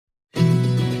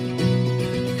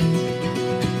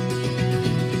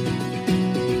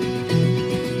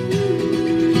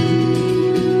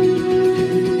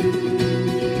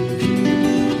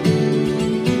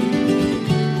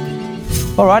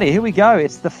Alrighty, here we go.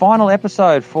 It's the final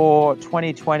episode for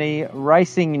 2020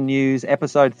 Racing News,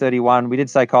 episode 31. We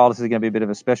did say, Kyle, this is going to be a bit of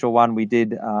a special one. We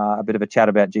did a bit of a chat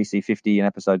about GC50 in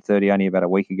episode 30 only about a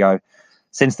week ago.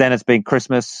 Since then, it's been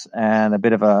Christmas and a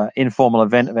bit of an informal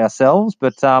event of ourselves.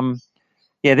 But,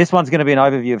 this one's going to be an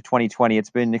overview of 2020. It's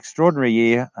been an extraordinary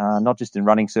year, not just in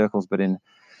running circles, but in,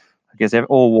 I guess,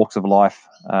 all walks of life.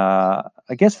 I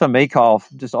guess for me, Kyle,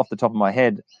 just off the top of my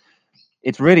head,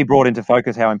 it's really brought into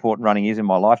focus how important running is in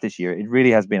my life this year. It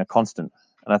really has been a constant.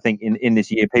 And I think in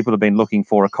this year, people have been looking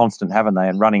for a constant, haven't they?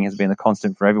 And running has been a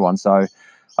constant for everyone. So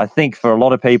I think for a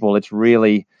lot of people, it's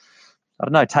really,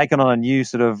 taken on a new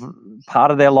sort of part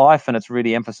of their life. And it's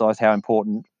really emphasized how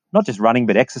important, not just running,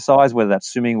 but exercise, whether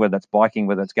that's swimming, whether that's biking,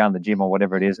 whether it's going to the gym or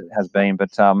whatever it is, it has been.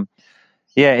 But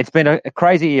it's been a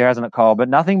crazy year, hasn't it, Kyle? But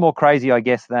nothing more crazy, I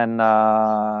guess, than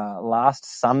last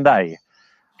Sunday.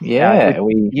 Yeah,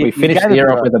 we finished the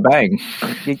year off with a bang.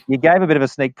 You gave a bit of a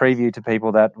sneak preview to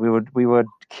people that we were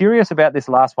curious about this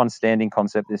last one standing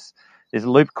concept, this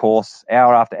loop course,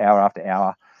 hour after hour after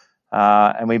hour.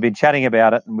 And we've been chatting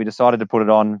about it, and we decided to put it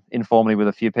on informally with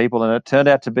a few people, and it turned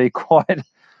out to be quite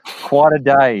a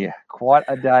day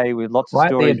with lots of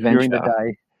stories during the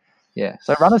day. Yeah.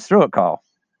 So run us through it, Kyle.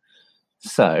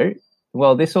 So,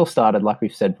 this all started, like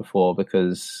we've said before,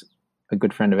 because a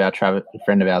good friend of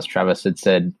ours, Travis, had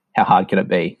said, how hard can it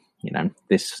be?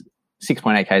 This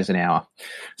 6.8 Ks an hour.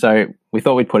 So we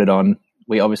thought we'd put it on.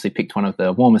 We obviously picked one of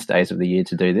the warmest days of the year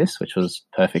to do this, which was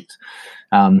perfect.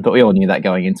 But we all knew that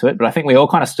going into it. But I think we all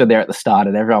kind of stood there at the start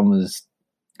and everyone was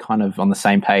kind of on the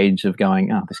same page of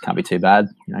going, oh, this can't be too bad.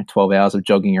 12 hours of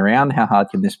jogging around. How hard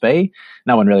can this be?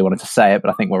 No one really wanted to say it,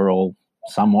 but I think we were all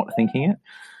somewhat thinking it.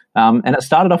 And it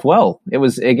started off well. It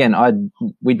was, again,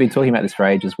 we'd been talking about this for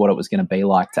ages, what it was going to be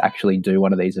like to actually do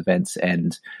one of these events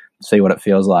and see what it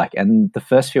feels like. And the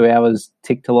first few hours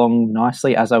ticked along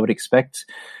nicely, as I would expect.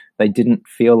 They didn't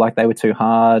feel like they were too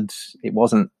hard. It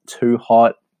wasn't too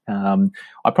hot. And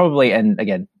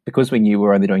again, because we knew we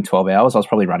were only doing 12 hours, I was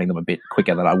probably running them a bit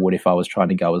quicker than I would if I was trying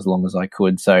to go as long as I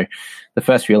could. So the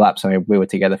first few laps, we were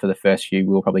together for the first few,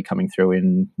 we were probably coming through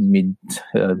in mid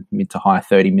to high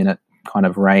 30-minute kind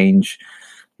of range.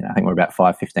 I think we're about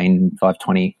 5:15,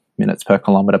 5:20 minutes per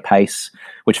kilometre pace,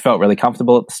 which felt really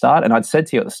comfortable at the start. And I'd said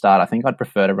to you at the start, I think I'd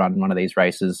prefer to run one of these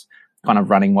races kind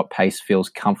of running what pace feels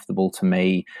comfortable to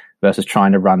me versus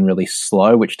trying to run really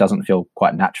slow, which doesn't feel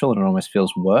quite natural and it almost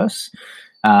feels worse.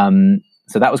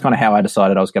 So that was kind of how I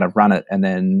decided I was going to run it. And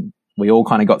then we all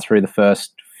kind of got through the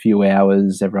first few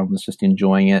hours. Everyone was just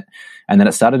enjoying it. And then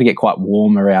it started to get quite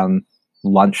warm around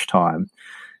lunchtime.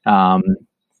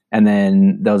 And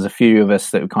then there was a few of us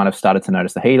that kind of started to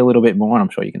notice the heat a little bit more. And I'm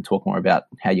sure you can talk more about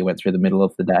how you went through the middle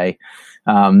of the day.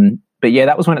 But yeah,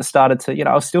 that was when it started to,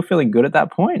 I was still feeling good at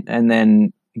that point. And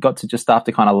then it got to just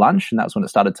after kind of lunch, and that's when it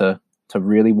started to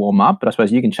really warm up. But I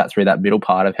suppose you can chat through that middle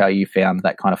part of how you found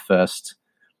that kind of first,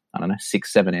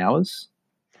 6-7 hours.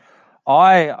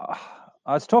 I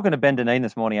was talking to Ben Deneen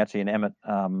this morning, actually, in Emmett,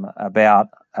 about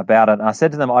it. And I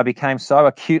said to them, I became so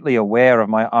acutely aware of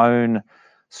my own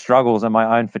struggles and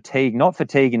my own fatigue, not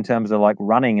fatigue in terms of like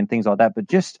running and things like that, but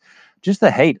just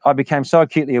the heat. I became so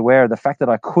acutely aware of the fact that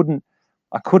I couldn't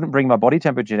bring my body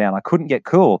temperature down. I couldn't get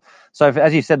cool. So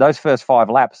as you said, those first 5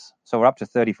 laps, so we're up to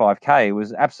 35K,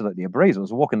 was absolutely a breeze. It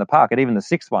was a walk in the park. And even the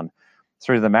sixth one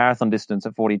through the marathon distance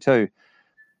at 42,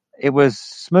 it was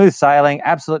smooth sailing,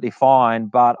 absolutely fine.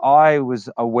 But I was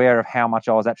aware of how much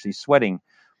I was actually sweating.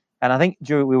 And I think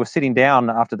we were sitting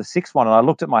down after the sixth one, and I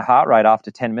looked at my heart rate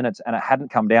after 10 minutes, and it hadn't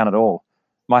come down at all.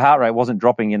 My heart rate wasn't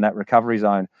dropping in that recovery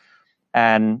zone.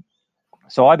 And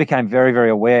so I became very, very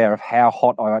aware of how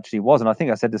hot I actually was. And I think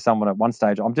I said to someone at one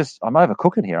stage, I'm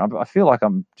overcooking here. I feel like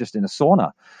I'm just in a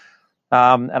sauna.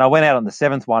 And I went out on the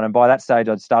seventh one, and by that stage,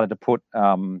 I'd started to put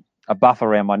a buff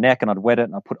around my neck, and I'd wet it,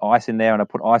 and I put ice in there, and I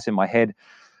put ice in my head.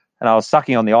 And I was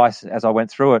sucking on the ice as I went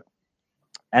through it.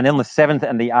 And then the 7th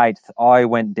and the 8th, I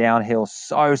went downhill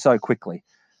so quickly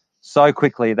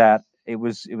that it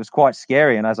was quite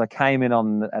scary. And as I came in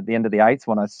at the end of the 8th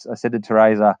one, I said to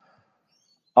Teresa,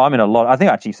 I'm in a lot. I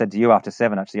think I actually said to you after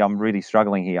 7, actually, I'm really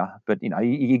struggling here. But,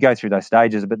 you go through those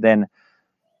stages. But then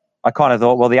I kind of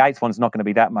thought, well, the 8th one's not going to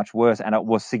be that much worse. And it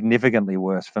was significantly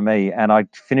worse for me. And I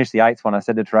finished the 8th one. I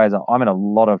said to Teresa, I'm in a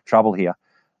lot of trouble here.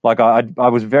 Like I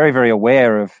was very, very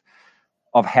aware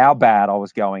of how bad I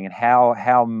was going and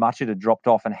how much it had dropped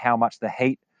off and how much the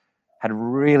heat had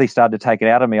really started to take it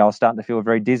out of me. I was starting to feel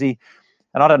very dizzy.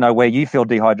 And I don't know where you feel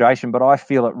dehydration, but I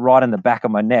feel it right in the back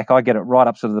of my neck. I get it right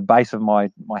up sort of the base of my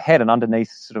head and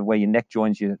underneath sort of where your neck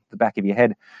joins the back of your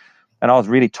head. And I was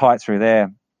really tight through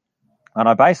there. And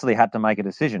I basically had to make a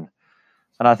decision.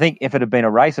 And I think if it had been a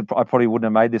race, I probably wouldn't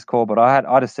have made this call. But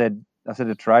I said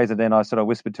to Teresa, then I sort of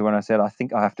whispered to her and I said, I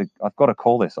think I've got to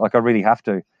call this. Like, I really have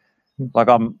to. Like,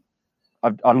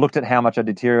 I looked at how much I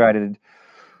deteriorated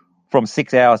from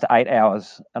 6 hours to 8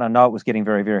 hours, and I know it was getting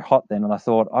very, very hot then. And I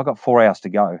thought, I've got 4 hours to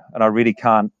go, and I really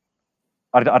can't.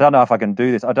 I don't know if I can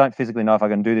do this. I don't physically know if I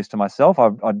can do this to myself.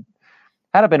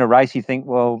 Had it been a race, you think,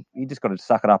 well, you just got to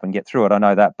suck it up and get through it. I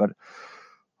know that, but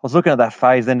I was looking at that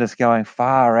phase then, just going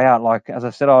far out. Like, as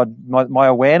I said, my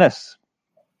awareness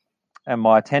and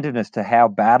my attentiveness to how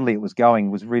badly it was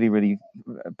going was really, really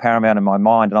paramount in my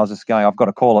mind. And I was just going, I've got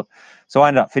to call it. So I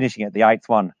ended up finishing at the 8th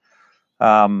one,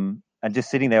 and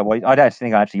just sitting there. I don't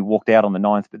think I actually walked out on the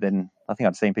 9th, but then I think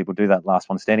I'd seen people do that last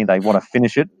one standing. They want to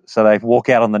finish it, so they walk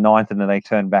out on the 9th and then they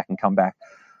turn back and come back.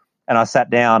 And I sat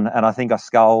down and I think I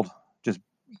sculled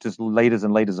just litres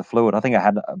and litres of fluid. I think I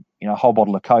had a whole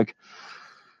bottle of Coke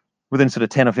within sort of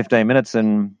 10 or 15 minutes,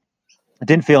 and I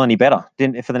didn't feel any better.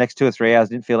 For the next 2 or 3 hours,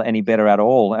 didn't feel any better at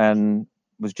all, and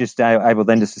was just able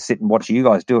then just to sit and watch you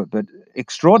guys do it. But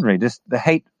extraordinary, just the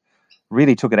heat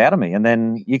really took it out of me. And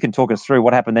then you can talk us through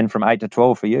what happened then from 8 to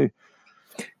 12 for you.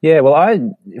 Yeah,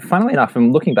 well, funnily enough,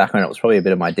 I'm looking back on it, was probably a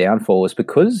bit of my downfall, was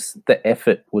because the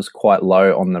effort was quite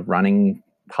low on the running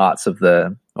parts of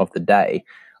the day.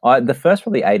 The first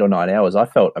probably 8 or 9 hours, I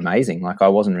felt amazing. Like, I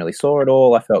wasn't really sore at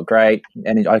all. I felt great.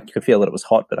 And I could feel that it was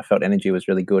hot, but I felt energy was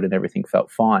really good and everything felt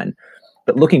fine.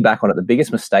 But looking back on it, the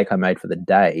biggest mistake I made for the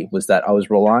day was that I was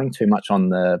relying too much on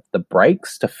the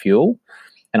breaks to fuel.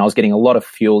 And I was getting a lot of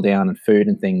fuel down and food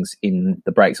and things in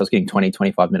the breaks. I was getting 20,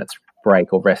 25 minutes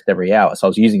break or rest every hour. So I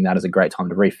was using that as a great time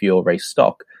to refuel,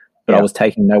 restock. But I was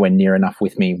taking nowhere near enough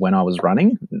with me when I was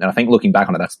running. And I think looking back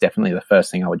on it, that's definitely the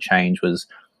first thing I would change, was,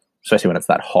 especially when it's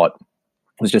that hot,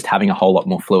 was just having a whole lot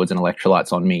more fluids and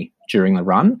electrolytes on me during the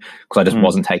run, because I just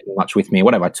wasn't taking much with me.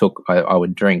 Whatever I took, I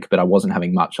would drink, but I wasn't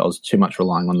having much. I was too much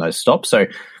relying on those stops. So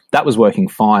that was working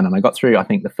fine. And I got through, I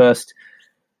think, the first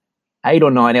 8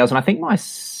 or 9 hours. And I think my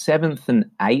 7th and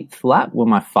 8th lap were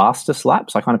my fastest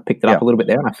laps. I kind of picked it up a little bit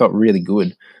there and I felt really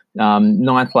good.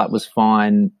 9th lap was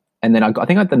fine. And then I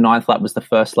think the 9th lap was the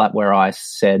first lap where I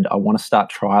said I want to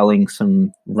start trialing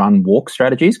some run-walk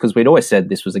strategies, because we'd always said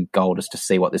this was a goal, just to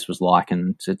see what this was like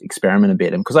and to experiment a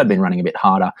bit. And because I'd been running a bit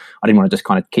harder, I didn't want to just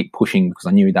kind of keep pushing, because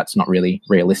I knew that's not really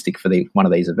realistic for one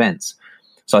of these events.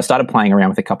 So I started playing around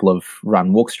with a couple of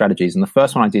run-walk strategies. And the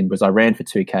first one I did was I ran for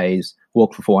 2Ks,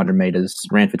 walked for 400 meters,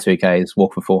 ran for 2Ks,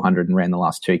 walked for 400, and ran the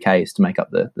last 2Ks to make up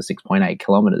the 6.8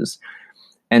 kilometers.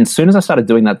 And as soon as I started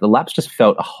doing that, the laps just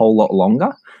felt a whole lot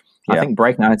longer. I think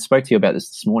I spoke to you about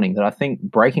this morning, that I think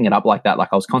breaking it up like that, like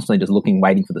I was constantly just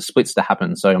waiting for the splits to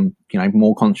happen. So I'm,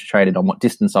 more concentrated on what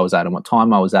distance I was at and what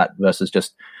time I was at versus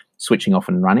just switching off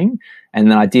and running. And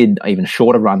then I did even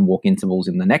shorter run walk intervals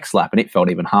in the next lap, and it felt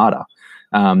even harder.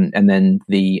 And then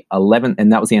the 11th,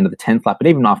 and that was the end of the 10th lap. But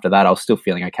even after that, I was still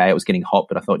feeling okay. It was getting hot,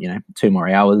 but I thought, 2 more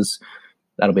hours,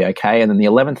 that'll be okay. And then the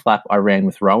 11th lap I ran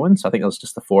with Rowan. So I think it was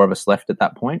just the 4 of us left at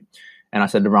that point. And I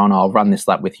said to Rowan, I'll run this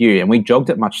lap with you. And we jogged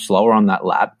it much slower on that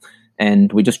lap. And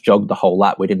we just jogged the whole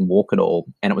lap. We didn't walk at all.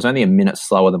 And it was only a minute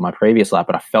slower than my previous lap,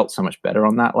 but I felt so much better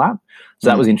on that lap. So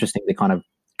that was interesting to kind of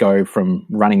go from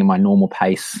running at my normal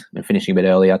pace and finishing a bit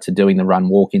earlier to doing the run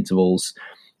walk intervals.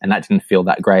 And that didn't feel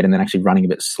that great. And then actually running a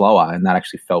bit slower, and that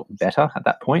actually felt better at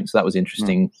that point. So that was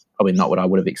interesting. Probably not what I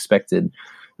would have expected.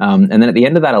 And then at the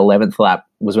end of that 11th lap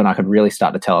was when I could really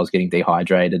start to tell I was getting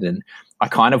dehydrated. And I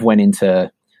kind of went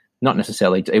into, not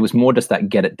necessarily, it was more just that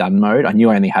get it done mode. I knew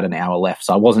I only had an hour left,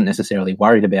 so I wasn't necessarily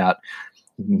worried about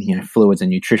fluids and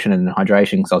nutrition and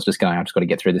hydration, because I was just going, I've just got to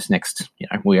get through this next,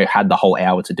 we had the whole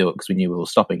hour to do it because we knew we were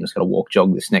stopping. Just got to walk,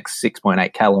 jog this next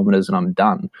 6.8 kilometers and I'm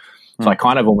done. So I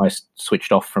kind of almost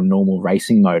switched off from normal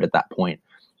racing mode at that point.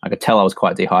 I could tell I was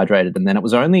quite dehydrated. And then it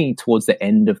was only towards the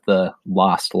end of the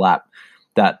last lap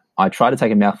that I tried to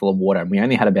take a mouthful of water, and we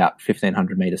only had about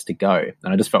 1,500 meters to go.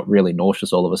 And I just felt really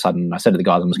nauseous all of a sudden. I said to the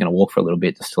guys, I'm just going to walk for a little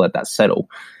bit just to let that settle.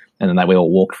 And then we all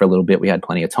walked for a little bit. We had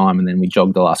plenty of time. And then we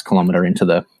jogged the last kilometer into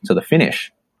the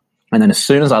finish. And then as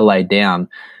soon as I laid down,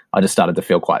 I just started to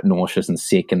feel quite nauseous and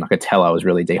sick, and I could tell I was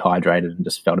really dehydrated and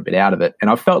just felt a bit out of it. And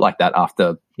I felt like that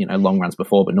after, long runs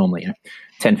before, but normally,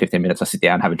 10, 15 minutes, I sit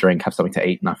down, have a drink, have something to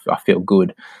eat, and I feel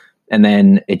good. And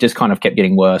then it just kind of kept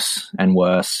getting worse and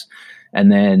worse. And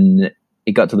then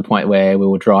it got to the point where we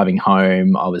were driving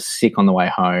home. I was sick on the way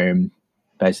home.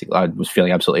 Basically, I was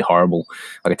feeling absolutely horrible.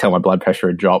 I could tell my blood pressure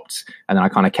had dropped. And then I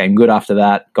kind of came good after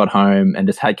that, got home, and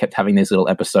just kept having these little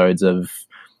episodes of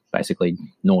basically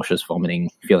nauseous,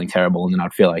 vomiting, feeling terrible, and then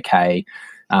I'd feel okay.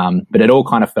 But it all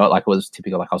kind of felt like it was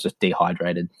typical, like I was just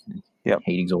dehydrated,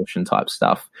 heat exhaustion type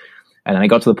stuff. And then I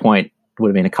got to the point would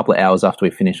have been a couple of hours after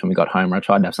we finished when we got home, where I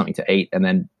tried to have something to eat and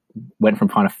then went from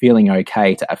kind of feeling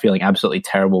okay to feeling absolutely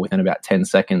terrible within about 10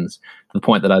 seconds, to the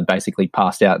point that I'd basically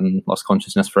passed out and lost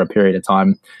consciousness for a period of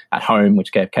time at home,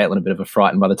 which gave Caitlin a bit of a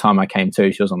fright. And by the time I came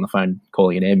to, she was on the phone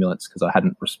calling an ambulance because I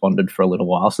hadn't responded for a little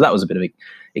while. So that was a bit of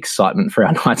excitement for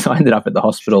our night. So I ended up at the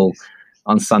hospital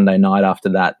on Sunday night after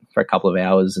that for a couple of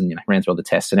hours and ran through all the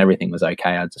tests and everything was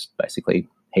okay. I just basically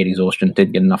heat exhaustion,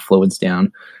 didn't get enough fluids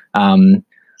down.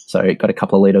 So it got a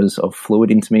couple of litres of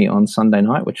fluid into me on Sunday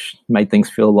night, which made things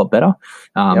feel a lot better.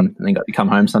 And then got to come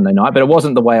home Sunday night. But it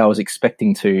wasn't the way I was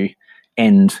expecting to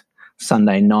end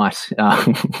Sunday night.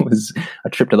 Was a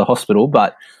trip to the hospital.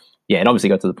 But, yeah, it obviously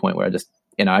got to the point where I just,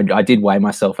 I did weigh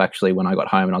myself actually when I got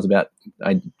home, and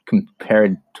I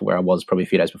compared to where I was probably a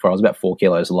few days before, I was about 4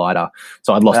 kilos lighter.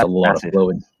 So I'd lost a lot of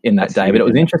fluid in that day. But it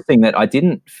was interesting that I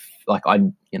didn't,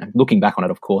 looking back on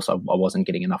it, of course, I wasn't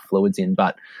getting enough fluids in,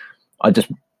 but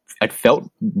it felt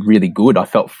really good. I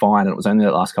felt fine. And it was only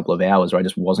the last couple of hours where I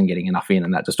just wasn't getting enough in,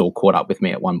 and that just all caught up with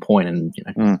me at one point, and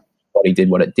body did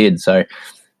what it did. So,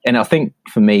 and I think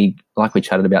for me, like we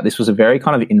chatted about, this was a very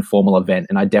kind of informal event,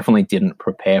 and I definitely didn't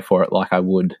prepare for it like I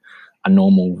would a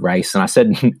normal race. And I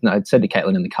said to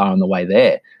Caitlin in the car on the way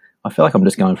there, I feel like I'm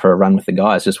just going for a run with the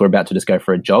guys. We're about to just go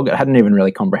for a jog. I hadn't even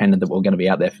really comprehended that we were going to be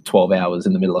out there for 12 hours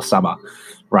in the middle of summer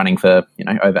running for,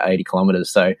 over 80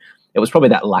 kilometers. So it was probably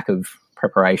that lack of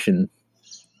preparation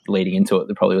leading into it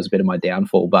that probably was a bit of my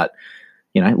downfall. But,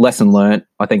 lesson learnt.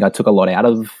 I think I took a lot out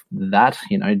of that.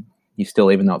 You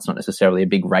still, even though it's not necessarily a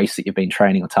big race that you've been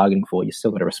training or targeting for, you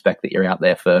still got to respect that you're out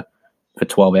there for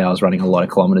 12 hours running a lot of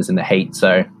kilometers in the heat.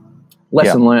 So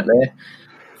lesson learnt there.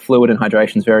 Fluid and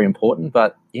hydration is very important,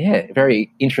 but yeah,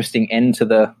 very interesting end to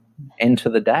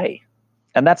the day.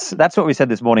 And that's what we said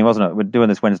this morning, wasn't it? We're doing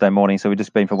this Wednesday morning, so we've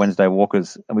just been for Wednesday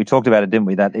walkers, and we talked about it, didn't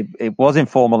we? That it was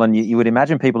informal, and you would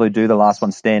imagine people who do the last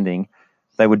one standing,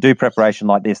 they would do preparation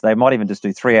like this. They might even just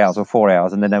do 3 hours or 4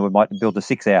 hours, and then they might build to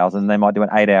 6 hours, and they might do an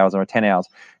 8 hours or a 10 hours.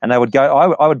 And they would go,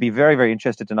 I would be very, very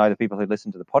interested to know the people who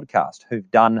listen to the podcast who've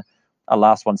done a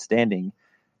last one standing.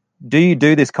 Do you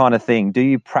do this kind of thing? Do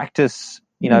you practice,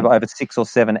 over 6 or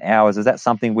 7 hours? Is that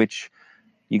something which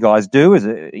you guys do? Is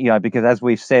it, because as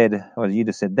we've said, or you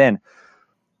just said then,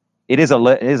 it is a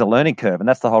learning curve, and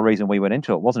that's the whole reason we went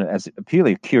into it, wasn't it? As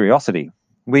purely curiosity.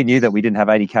 We knew that we didn't have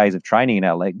 80 Ks of training in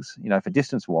our legs, for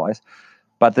distance wise,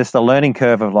 but there's the learning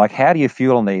curve of how do you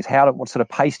fuel on these? What sort of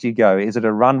pace do you go? Is it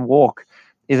a run, walk?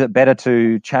 Is it better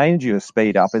to change your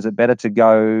speed up? Is it better to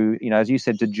go, as you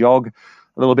said, to jog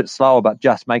a little bit slower, but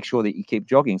just make sure that you keep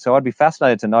jogging? So I'd be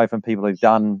fascinated to know from people who've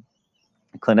done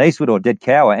Clint Eastwood or Dead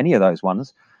Cow or any of those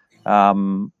ones,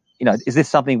 is this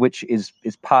something which is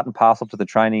part and parcel to the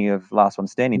training of last one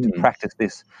standing to practice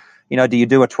this? Do you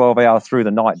do a 12-hour through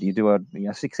the night? Do you do a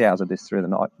 6 hours of this through the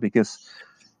night? Because,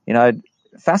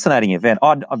 fascinating event.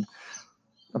 I'm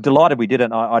delighted we did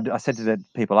it. I said to the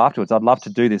people afterwards, I'd love to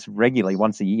do this regularly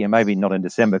once a year, maybe not in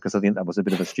December, because I think that was a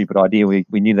bit of a stupid idea. We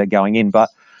knew that going in, but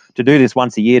to do this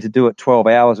once a year, to do it 12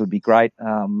 hours would be great.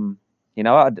 I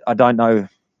don't know.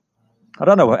 I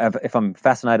don't know if I'm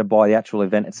fascinated by the actual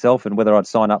event itself and whether I'd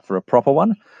sign up for a proper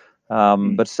one.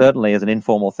 But certainly as an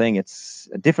informal thing, it's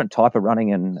a different type of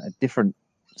running and a different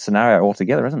scenario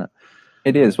altogether, isn't it?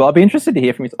 It is. Well, I'd be interested to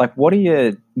hear from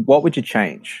you. What would you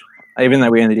change? Even though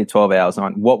we only did 12 hours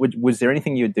on, was there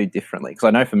anything you would do differently? Because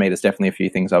I know for me, there's definitely a few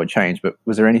things I would change, but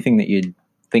was there anything that you'd,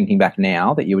 thinking back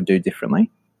now, that you would do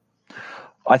differently?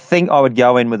 I think I would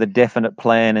go in with a definite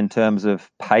plan in terms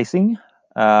of pacing.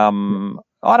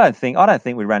 I don't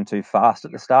think we ran too fast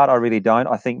at the start. I really don't.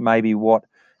 I think maybe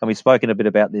and we've spoken a bit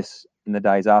about this in the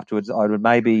days afterwards,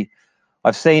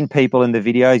 I've seen people in the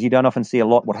videos, you don't often see a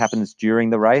lot what happens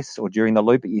during the race or during the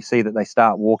loop, but you see that they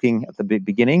start walking at the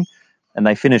beginning and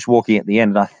they finish walking at the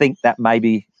end. And I think that may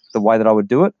be the way that I would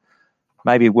do it.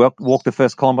 Maybe walk the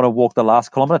first kilometre, walk the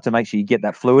last kilometre to make sure you get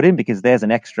that fluid in, because there's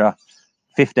an extra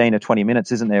 15 or 20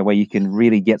 minutes, isn't there, where you can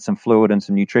really get some fluid and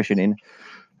some nutrition in.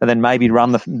 And then maybe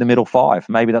run the middle 5.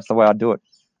 Maybe that's the way I'd do it.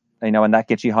 And that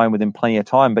gets you home within plenty of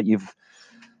time, but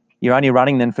you're only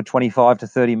running then for 25 to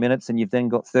 30 minutes, and you've then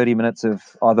got 30 minutes of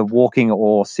either walking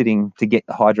or sitting to get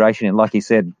the hydration in. Like you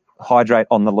said, hydrate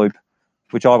on the loop,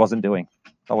 which I wasn't doing.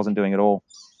 I wasn't doing at all.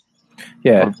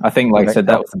 Yeah, I think, like I said,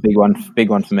 that was the big one. Big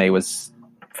one for me was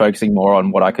focusing more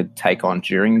on what I could take on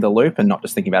during the loop and not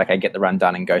just thinking about, okay, get the run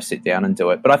done and go sit down and do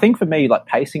it. But I think for me,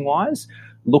 pacing-wise,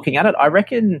 looking at it, I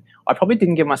reckon I probably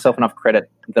didn't give myself enough credit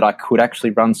that I could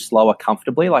actually run slower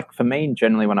comfortably. For me,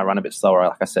 generally when I run a bit slower,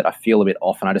 like I said, I feel a bit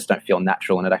off and I just don't feel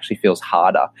natural, and it actually feels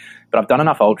harder. But I've done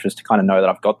enough ultras to kind of know that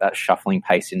I've got that shuffling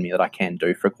pace in me that I can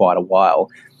do for quite a while.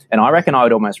 And I reckon I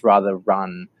would almost rather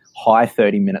run high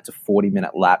 30-minute to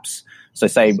 40-minute laps. So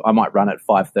say I might run at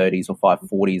 5:30s or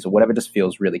 5:40s or whatever just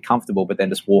feels really comfortable, but then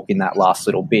just walk in that last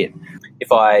little bit.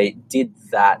 If I did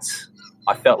that,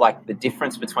 I felt like the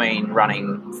difference between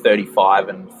running 35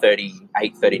 and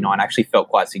 38, 39 actually felt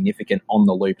quite significant on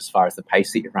the loop as far as the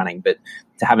pace that you're running. But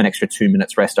to have an extra 2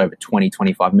 minutes rest over 20,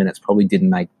 25 minutes probably didn't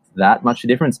make that much a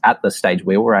difference at the stage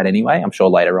we were at anyway. I'm sure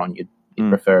later on you'd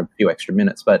prefer a few extra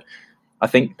minutes. But I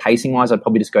think pacing-wise, I'd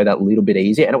probably just go that little bit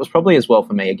easier. And it was probably as well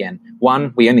for me, again,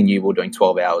 one, we only knew we were doing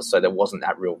 12 hours, so there wasn't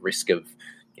that real risk of,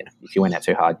 if you went out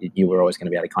too hard, you were always going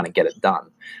to be able to kind of get it done.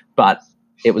 But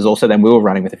it was also then we were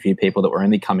running with a few people that were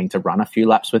only coming to run a few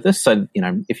laps with us. So,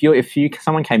 if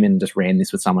someone came in and just ran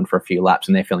this with someone for a few laps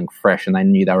and they're feeling fresh and they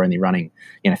knew they were only running,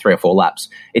 3 or 4 laps,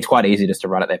 it's quite easy just to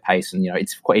run at their pace. And,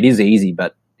 it is easy,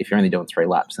 but if you're only doing 3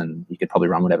 laps, then you could probably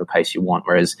run whatever pace you want.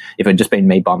 Whereas if it had just been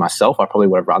me by myself, I probably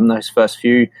would have run those first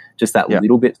few just that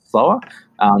little bit slower.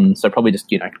 So probably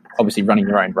just, obviously running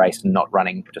your own race and not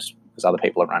running just because other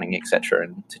people are running, etc.,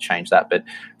 and to change that. But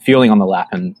fueling on the lap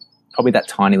and probably that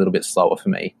tiny little bit slower for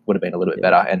me would have been a little bit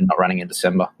better, and not running in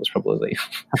December was probably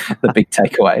the big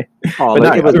takeaway. Oh,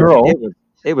 but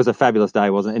it was a fabulous day,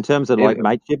 wasn't it? In terms of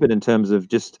mateship and in terms of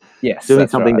just doing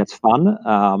something that's fun.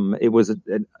 It was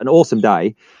an awesome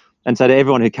day. And so to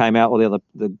everyone who came out, or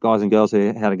the guys and girls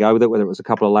who had to go with it, whether it was a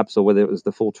couple of laps or whether it was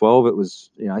the full 12, it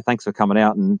was, thanks for coming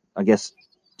out and I guess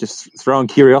just throwing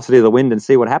curiosity to the wind and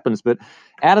see what happens. But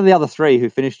out of the other 3 who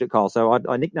finished it, Kyle, so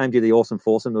I nicknamed you the Awesome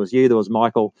Foursome. There was you, there was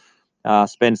Michael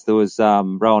Spence, there was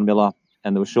Rowan Miller,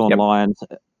 and there was Sean Lyons.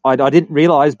 I didn't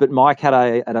realise, but Mike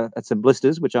had some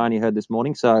blisters, which I only heard this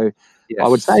morning. So I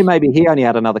would say maybe he only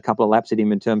had another couple of laps at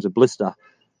him in terms of blister.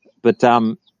 But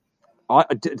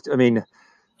I mean,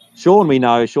 Sean, we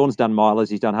know Sean's done milers.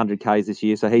 He's done 100 Ks this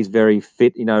year, so he's very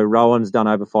fit. Rowan's done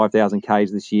over 5,000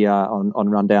 Ks this year on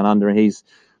Run Down Under, and he's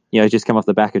just come off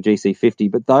the back of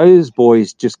GC50. But those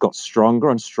boys just got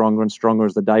stronger and stronger and stronger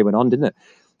as the day went on, didn't it?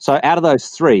 So out of those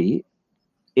 3,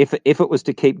 if it was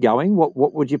to keep going,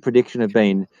 what would your prediction have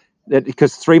been?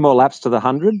 Because 3 more laps to the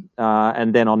 100,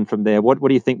 and then on from there, what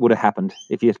do you think would have happened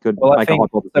if you could make a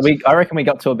hypothesis? I reckon we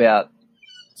got to about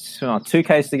 2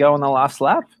 Ks to go on the last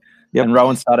lap. Yep. And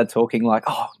Rowan started talking like,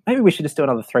 maybe we should just do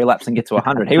another 3 laps and get to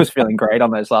 100. He was feeling great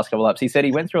on those last couple of laps. He said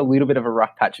he went through a little bit of a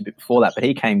rough patch a bit before that, but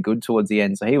he came good towards the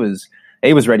end. So he was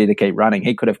ready to keep running.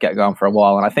 He could have kept going for a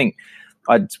while. And I think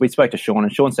we spoke to Sean,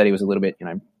 and Sean said he was a little bit,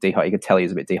 dehydrated. You could tell he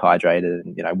was a bit dehydrated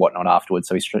and, whatnot afterwards.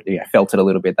 So he felt it a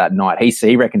little bit that night.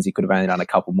 He reckons he could have only done a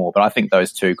couple more, but I think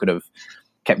those 2 could have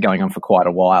kept going on for quite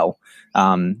a while.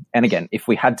 And again, if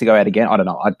we had to go out again, I don't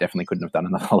know, I definitely couldn't have done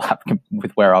another lap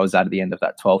with where I was at the end of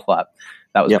that 12th lap.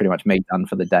 That was pretty much me done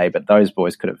for the day. But those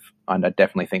boys could have, I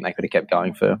definitely think they could have kept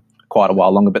going for quite a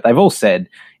while longer. But they've all said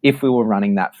if we were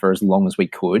running that for as long as we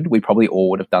could, we probably all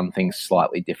would have done things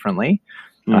slightly differently.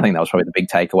 I think that was probably the big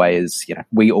takeaway is,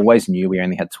 we always knew we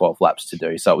only had 12 laps to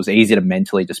do. So it was easy to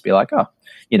mentally just be like,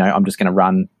 I'm just going to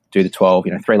run, do the 12,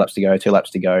 3 laps to go, 2 laps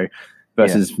to go.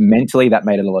 Versus mentally, that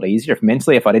made it a lot easier.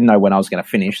 If I didn't know when I was going to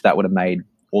finish, that would have made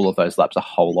all of those laps a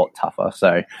whole lot tougher.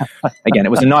 So again,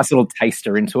 it was a nice little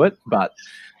taster into it. But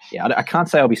I can't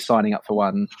say I'll be signing up for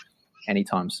one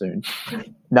anytime soon.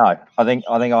 No, I think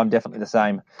I'm definitely the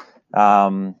same.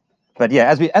 But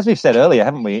yeah, as we've said earlier,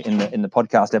 haven't we, in the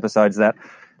podcast episodes, that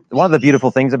one of the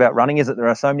beautiful things about running is that there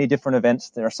are so many different events,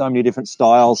 there are so many different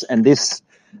styles, and this,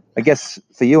 I guess,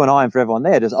 for you and I and for everyone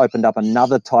there, just opened up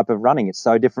another type of running. It's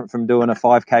so different from doing a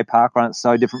 5K park run. It's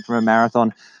so different from a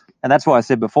marathon. And that's why I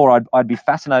said before, I'd be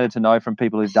fascinated to know from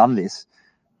people who've done this,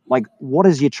 like, what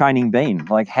has your training been?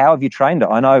 Like, how have you trained it?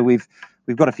 I know we've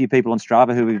got a few people on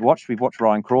Strava who we've watched. We've watched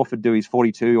Ryan Crawford do his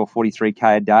 42 or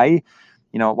 43K a day,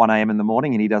 at 1 a.m. in the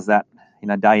morning, and he does that,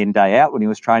 day in, day out when he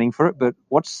was training for it. But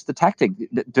what's the tactic?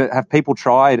 Have people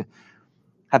tried?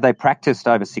 Have they practiced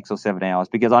over 6 or 7 hours?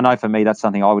 Because I know for me, that's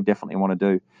something I would definitely want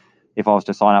to do if I was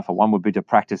to sign up for one, would be to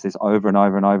practice this over and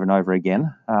over and over and over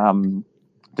again,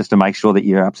 just to make sure that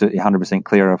you're absolutely 100%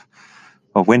 clear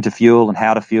of when to fuel and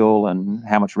how to fuel and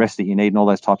how much rest that you need and all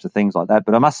those types of things like that.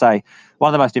 But I must say, one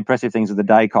of the most impressive things of the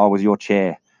day, Kyle, was your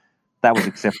chair. That was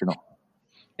exceptional.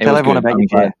 Tell everyone about your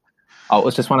chair. It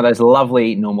was just one of those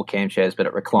lovely normal cam chairs, but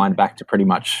it reclined back to pretty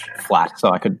much flat. So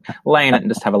I could lay in it and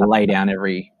just have a lay down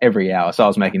every hour. So I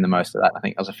was making the most of that. I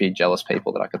think there was a few jealous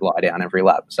people that I could lie down every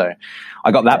lap. So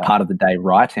I got that part of the day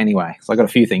right anyway. So I got a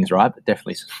few things right, but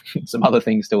definitely some other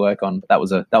things to work on. That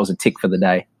was a tick for the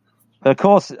day. But of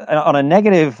course, on a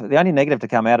negative, the only negative to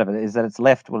come out of it is that it's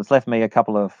left me a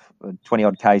couple of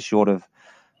 20-odd Ks short of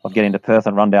getting to Perth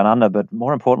and Run Down Under. But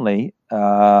more importantly,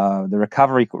 the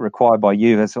recovery required by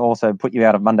you has also put you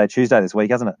out of Monday, Tuesday this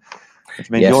week, hasn't it? which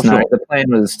means you're short. The plan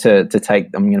was to take.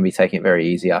 I'm going to be taking it very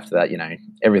easy after that.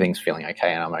 Everything's feeling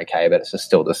okay and I'm okay, but it's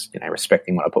just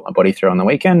respecting what I put my body through on the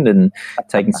weekend and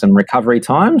taking some recovery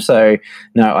time. So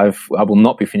no, I will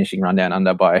not be finishing Run Down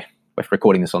Under by. We're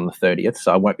recording this on the 30th,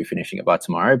 so I won't be finishing it by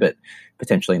tomorrow, but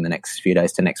potentially in the next few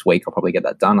days to next week, I'll probably get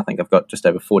that done. I think I've got just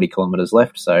over 40 kilometres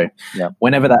left. So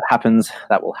whenever that happens,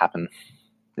 that will happen.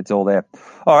 It's all there.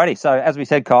 Alrighty, so as we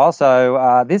said, Kyle,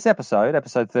 so this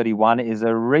episode 31, is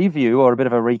a review or a bit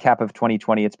of a recap of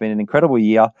 2020. It's been an incredible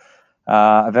year,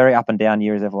 a very up and down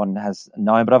year, as everyone has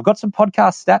known. But I've got some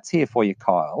podcast stats here for you,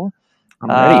 Kyle. I'm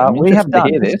ready. We have done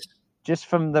to hear this. Just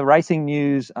from the Racing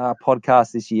News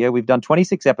podcast this year, we've done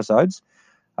 26 episodes,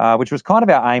 which was kind of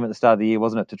our aim at the start of the year,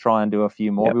 wasn't it, to try and do a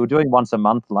few more. Yep. We were doing once a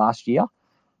month last year,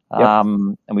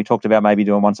 and we talked about maybe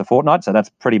doing once a fortnight, so that's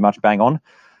pretty much bang on.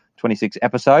 26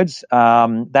 episodes.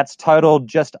 That's totaled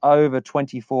just over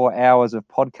 24 hours of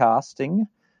podcasting.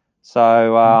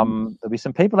 So there'll be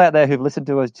some people out there who've listened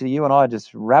to you and I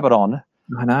just rabbit on.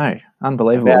 I know.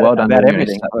 Unbelievable. Well done about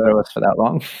everything for that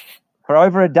long. For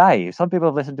over a day. Some people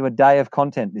have listened to a day of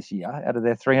content this year. Out of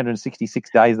their 366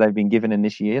 days they've been given in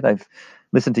this year, they've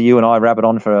listened to you and I rabbit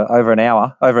on for over an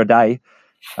hour, over a day.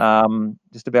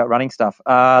 Just about running stuff.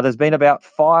 There's been about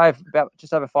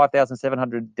just over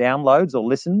 5,700 downloads or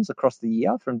listens across the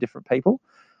year from different people,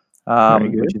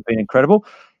 which has been incredible.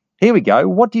 Here we go.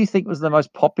 What do you think was the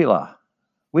most popular?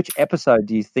 Which episode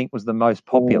do you think was the most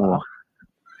popular?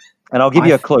 And I'll give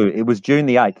you a clue. It was June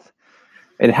the 8th.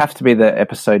 It'd have to be the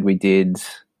episode we did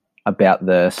about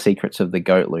the secrets of the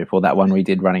goat loop, or that one we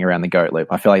did running around the goat loop.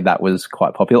 I feel like that was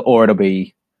quite popular, or it'll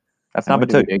be... That's number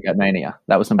 2. Goat Mania.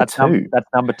 That was number 2. That's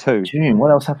number 2. June.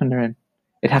 What else happened during?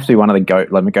 It'd have to be one of the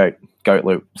goat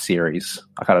loop series.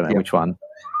 I don't know which one.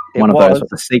 One of those,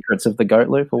 the secrets of the goat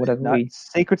loop or whatever.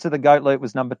 Secrets of the goat loop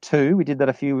was number 2. We did that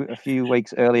a few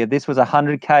weeks earlier. This was a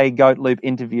 100K goat loop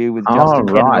interview with Justin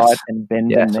Kenwright and Ben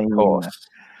Deneen. Of course.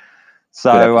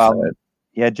 So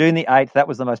June the 8th. That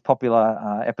was the most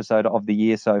popular episode of the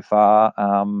year so far.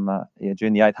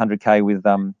 June the 8th, 100K with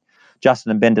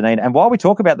Justin and Ben Deneen. And while we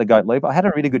talk about the goat loop, I had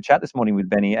a really good chat this morning with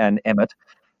Benny and Emmett.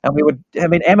 And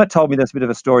Emmett told me this bit of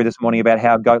a story this morning about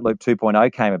how Goat Loop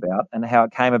 2.0 came about and how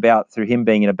it came about through him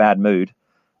being in a bad mood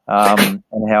and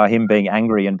how him being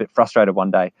angry and a bit frustrated one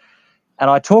day.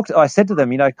 And I said to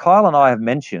them, Kyle and I have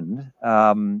mentioned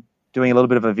doing a little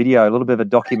bit of a video, a little bit of a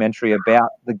documentary about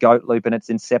the Goat Loop and its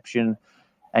inception,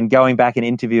 and going back and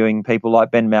interviewing people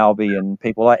like Ben Malby and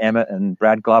people like Emmett and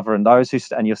Brad Glover and those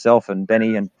and yourself and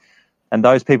Benny and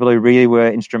those people who really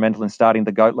were instrumental in starting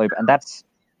the Goat Loop. And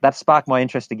that sparked my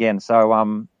interest again. So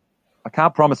I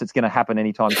can't promise it's going to happen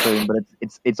anytime soon, but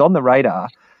it's on the radar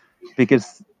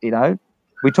because,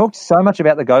 we talked so much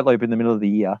about the Goat Loop in the middle of the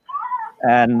year,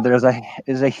 and there's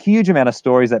a huge amount of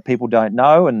stories that people don't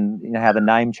know, and how the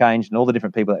name changed and all the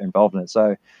different people that are involved in it.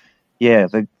 So,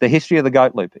 the history of the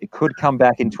Goat Loop, it could come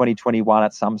back in 2021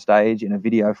 at some stage in a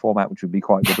video format, which would be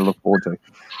quite good to look forward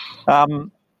to.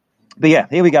 But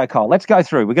here we go, Kyle. Let's go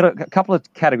through. We've got a couple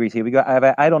of categories here. We've got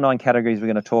about 8 or 9 categories we're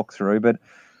going to talk through. But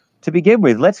to begin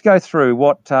with, let's go through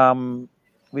what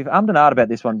we've ummed and ahed about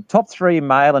this one. Top 3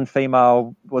 male and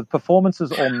female with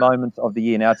performances or moments of the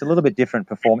year. Now, it's a little bit different,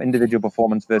 individual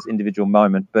performance versus individual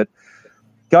moment. But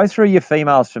go through your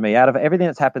females for me. Out of everything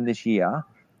that's happened this year,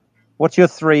 what's your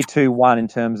 3, 2, 1 in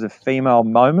terms of female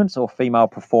moments or female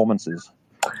performances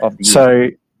of the year? So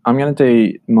I'm going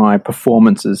to do my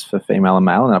performances for female and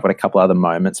male, and I've got a couple other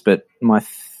moments, but my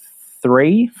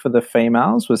 3 for the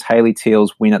females was Hayley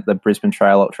Teal's win at the Brisbane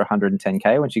Trail Ultra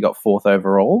 110K when she got 4th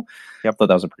overall. I thought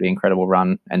that was a pretty incredible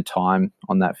run and time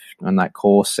on that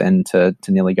course, and to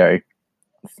nearly go,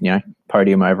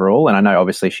 podium overall. And I know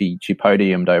obviously she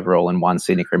podiumed overall and won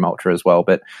Scenic Rim Ultra as well,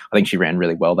 but I think she ran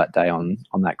really well that day on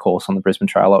that course on the Brisbane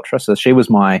Trail Ultra. So she was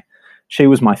my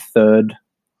 3rd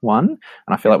one, and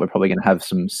I feel like we're probably going to have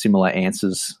some similar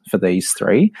answers for these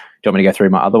 3. Do you want me to go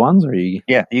through my other ones, or you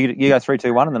go 3,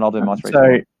 2, 1, and then I'll do my 3.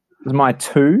 So my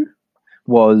 2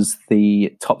 was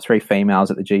the top 3 females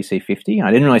at the GC50, and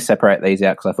I didn't really separate these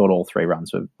out because I thought all 3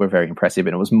 runs were very impressive,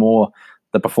 and it was more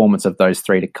the performance of those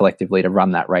 3 collectively to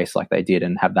run that race like they did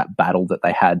and have that battle that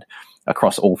they had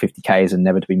across all 50Ks and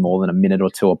never to be more than a minute or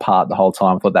 2 apart the whole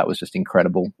time. I thought that was just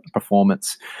incredible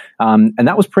performance, and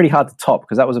that was pretty hard to top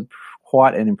because that was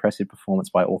quite an impressive performance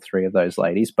by all 3 of those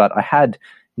ladies. But I had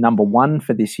number 1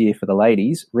 for this year for the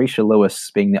ladies, Risha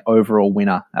Lewis being the overall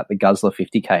winner at the Guzzler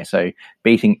 50K. So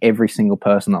beating every single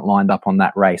person that lined up on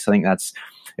that race. I think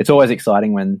it's always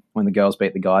exciting when the girls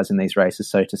beat the guys in these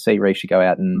races. So to see Risha go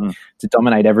out and to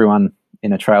dominate everyone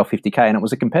in a trail 50K, and it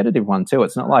was a competitive one too.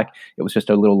 It's not like it was just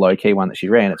a little low-key one that she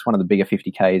ran. It's one of the bigger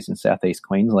 50Ks in southeast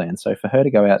Queensland. So for her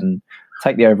to go out and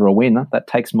take the overall win, that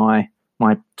takes my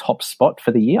top spot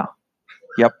for the year.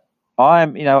 Yep.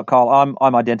 Kyle,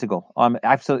 I'm identical. I'm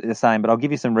absolutely the same, but I'll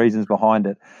give you some reasons behind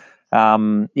it.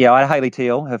 I had Hayley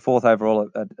Teal. Her fourth overall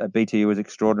at BTU was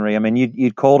extraordinary. I mean,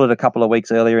 you'd called it a couple of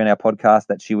weeks earlier in our podcast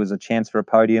that she was a chance for a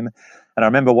podium. And I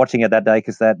remember watching it that day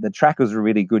because the track was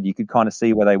really good. You could kind of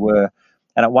see where they were.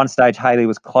 And at one stage, Hayley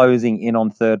was closing in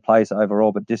on third place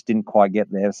overall, but just didn't quite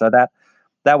get there. So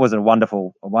that was a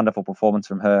wonderful performance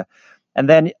from her. And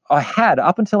then I had,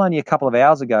 up until only a couple of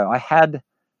hours ago, I had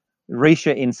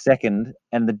Risha in second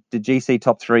and the GC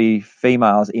top three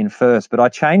females in first. But I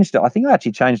changed it. I think I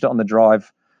actually changed it on the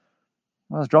drive.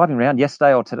 I was driving around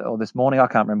yesterday or this morning. I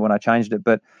can't remember when I changed it.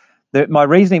 But my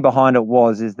reasoning behind it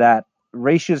is that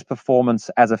Risha's performance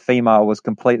as a female was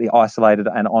completely isolated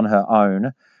and on her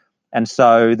own. And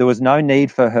so there was no need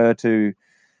for her to,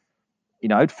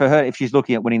 if she's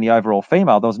looking at winning the overall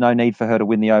female, there was no need for her to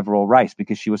win the overall race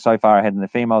because she was so far ahead in the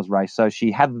females race. So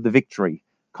she had the victory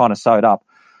kind of sewed up.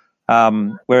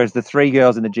 Whereas the three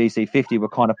girls in the GC50 were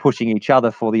kind of pushing each other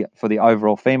for the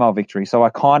overall female victory. So I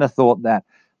kind of thought that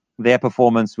their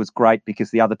performance was great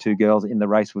because the other two girls in the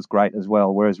race was great as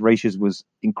well. Whereas Risha's was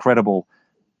incredible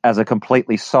as a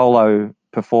completely solo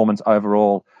performance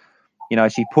overall.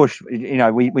 She pushed,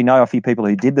 we know a few people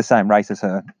who did the same race as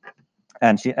her,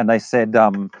 and they said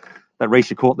that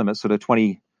Risha caught them at sort of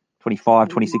 20, 25,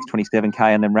 26, 27K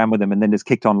and then ran with them and then just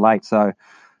kicked on late. So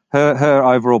her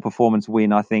overall performance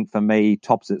win, I think, for me,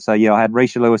 tops it. So, I had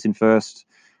Risha Lewis in first,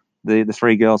 the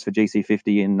three girls for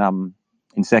GC50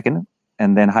 in second,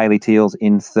 and then Hayley Teals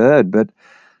in third. But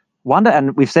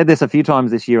and we've said this a few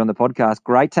times this year on the podcast,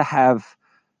 great to have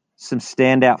some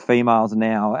standout females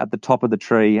now at the top of the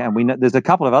tree. And we know there's a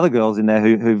couple of other girls in there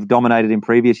who've dominated in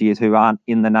previous years who aren't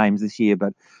in the names this year.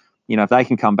 But, if they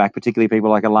can come back, particularly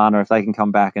people like Alana, if they can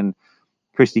come back and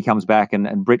Christy comes back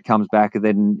and Britt comes back,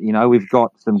 then, we've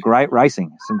got some great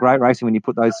racing when you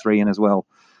put those three in as well.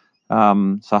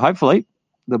 So hopefully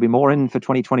there'll be more in for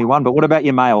 2021. But what about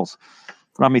your males?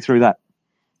 Run me through that.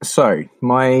 So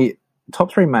my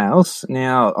top three males.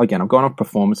 Now, again, I've gone off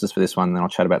performances for this one, and then I'll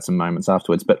chat about some moments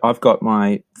afterwards. But I've got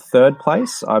my third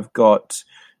place. I've got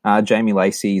Jamie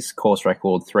Lacey's course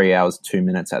record, 3 hours, 2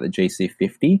 minutes at the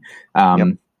GC50.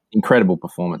 Incredible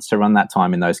performance to run that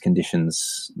time in those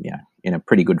conditions, in a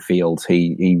pretty good field.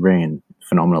 He ran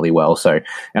phenomenally well. So,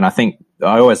 and I think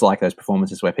I always like those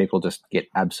performances where people just get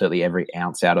absolutely every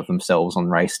ounce out of themselves on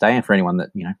race day. And for anyone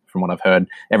that, from what I've heard,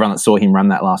 everyone that saw him run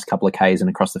that last couple of Ks and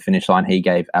across the finish line, he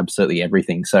gave absolutely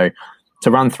everything. So to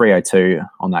run 3:02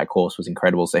 on that course was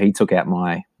incredible. So he took out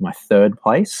my third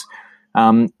place.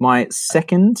 My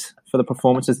second for the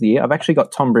performances of the year, I've actually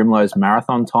got Tom Brimlow's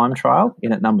marathon time trial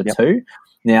in at number 2.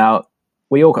 Now,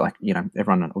 we all got,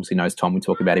 everyone obviously knows Tom. We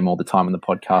talk about him all the time on the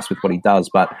podcast with what he does.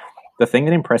 But the thing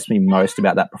that impressed me most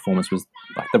about that performance was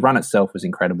the run itself was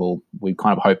incredible. We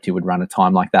kind of hoped he would run a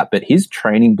time like that. But his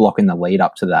training block in the lead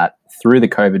up to that through the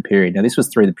COVID period. Now, this was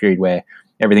through the period where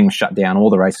everything was shut down. All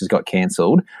the races got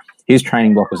cancelled. His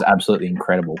training block was absolutely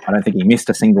incredible. I don't think he missed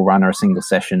a single run or a single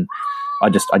session.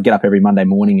 I'd get up every Monday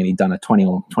morning and he'd done a 20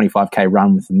 or 25K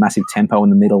run with a massive tempo in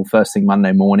the middle first thing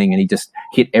Monday morning, and he just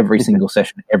hit every single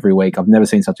session every week. I've never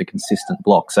seen such a consistent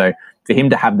block. So for him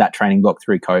to have that training block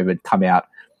through COVID, come out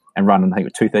and run, I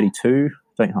think, 2:32,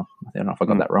 I don't know if I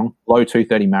got that wrong, low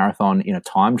 2:30 marathon in a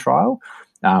time trial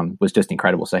was just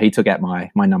incredible. So he took out my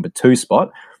number 2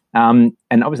 spot. And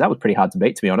obviously that was pretty hard to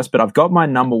beat, to be honest. But I've got my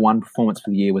number 1 performance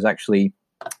for the year was actually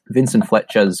Vincent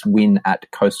Fletcher's win at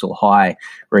Coastal High,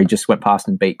 where he just went past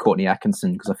and beat Courtney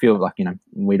Atkinson, because I feel like,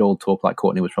 we'd all talk like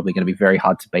Courtney was probably going to be very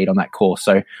hard to beat on that course.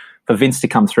 So for Vince to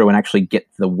come through and actually get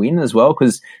the win as well,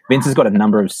 because Vince has got a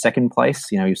number of second place.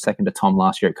 He was second to Tom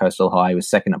last year at Coastal High. He was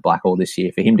second at Blackall this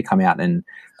year. For him to come out and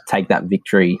take that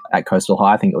victory at Coastal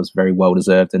High, I think it was very well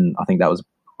deserved, and I think that was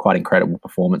quite incredible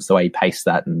performance, the way he paced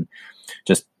that, and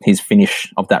just his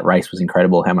finish of that race was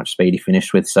incredible, how much speed he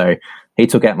finished with. So he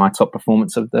took out my top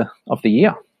performance of the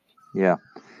year. Yeah.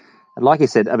 And like you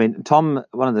said, I mean, Tom,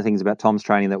 one of the things about Tom's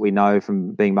training that we know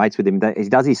from being mates with him, that he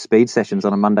does his speed sessions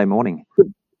on a Monday morning.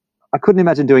 I couldn't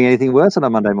imagine doing anything worse on a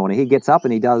Monday morning. He gets up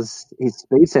and he does his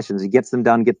speed sessions. He gets them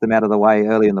done, gets them out of the way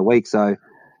early in the week. So,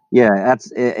 yeah,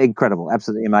 that's incredible.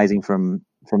 Absolutely amazing from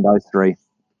those three.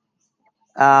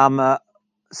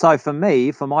 So for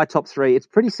me, for my top 3, it's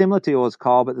pretty similar to yours,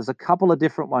 Kyle, but there's a couple of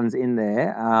different ones in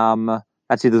there.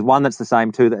 Actually, there's one that's the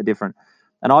same, 2 that are different.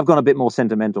 And I've gone a bit more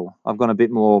sentimental. I've gone a bit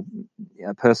more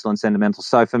personal and sentimental.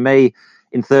 So for me,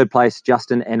 in third place,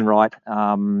 Justin Enright,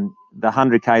 the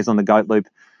 100Ks on the Goat Loop.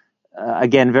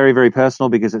 Again, very, very personal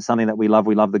because it's something that we love.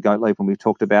 We love the Goat Loop and we've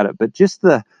talked about it. But just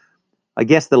the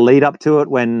lead up to it,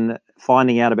 when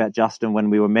finding out about Justin, when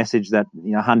we were messaged that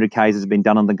 100Ks has been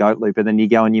done on the Goat Loop, and then you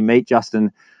go and you meet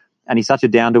Justin, and he's such a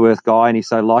down-to-earth guy, and he's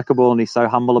so likable, and he's so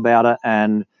humble about it.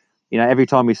 And every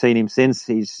time we've seen him since,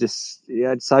 he's just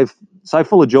so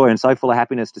full of joy and so full of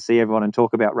happiness to see everyone and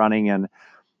talk about running. And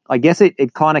I guess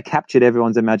it kind of captured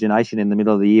everyone's imagination in the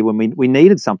middle of the year when we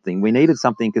needed something. We needed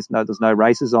something because there's no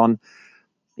races on.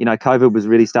 COVID was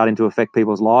really starting to affect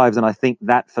people's lives, and I think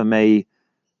that for me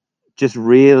just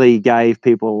really gave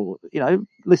people,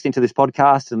 listening to this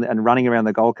podcast and running around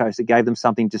the Gold Coast, it gave them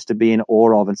something just to be in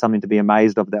awe of and something to be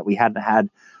amazed of that we hadn't had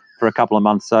for a couple of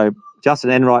months. So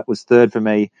Justin Enright was third for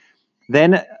me.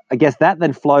 Then I guess that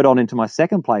then flowed on into my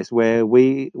second place, where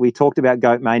we talked about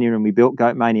Goat Mania and we built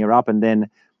Goat Mania up, and then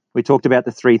we talked about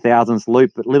the 3000th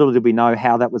loop, but little did we know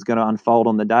how that was going to unfold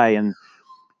on the day.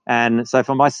 And so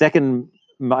for my second,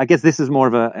 I guess this is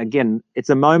more of it's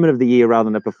a moment of the year rather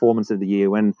than a performance of the year.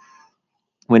 When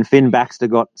Finn Baxter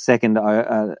got second,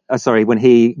 when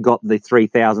he got the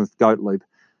 3000th Goat Loop,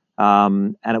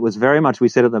 and it was very much, we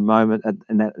said at the moment,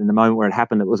 in the moment where it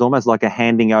happened, it was almost like a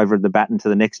handing over the baton to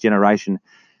the next generation,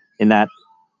 in that,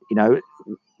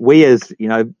 we as,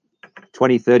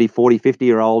 20, 30, 40,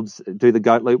 50-year-olds do the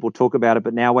Goat Loop, we'll talk about it,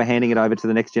 but now we're handing it over to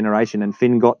the next generation, and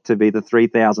Finn got to be the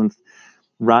 3000th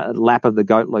lap of the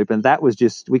Goat Loop, and that was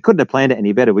just, we couldn't have planned it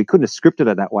any better. We couldn't have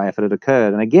scripted it that way if it had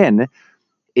occurred. And again,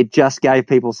 it just gave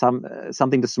people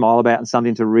something to smile about and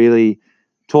something to really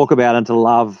talk about and to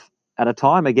love at a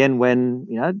time, again,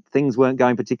 when, things weren't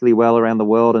going particularly well around the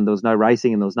world and there was no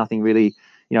racing and there was nothing really,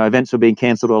 events were being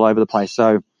cancelled all over the place.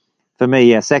 So for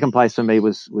me, second place for me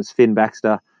was Finn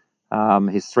Baxter,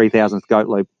 his 3000th Goat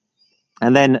Loop.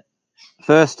 And then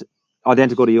first,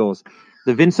 identical to yours,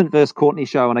 the Vincent versus Courtney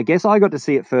show. And I guess I got to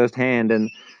see it firsthand. And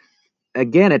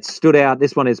again, it stood out.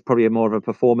 This one is probably more of a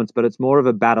performance, but it's more of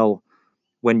a battle.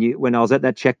 When I was at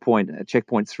that checkpoint, at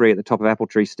checkpoint 3 at the top of Apple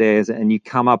Tree Stairs, and you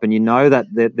come up and you know that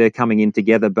they're coming in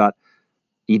together, but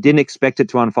you didn't expect it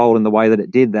to unfold in the way that it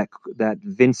did, that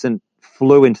Vincent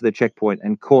flew into the checkpoint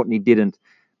and Courtney didn't.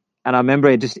 And I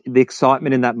remember just the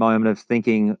excitement in that moment of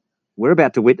thinking, we're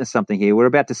about to witness something here. We're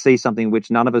about to see something which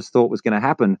none of us thought was going to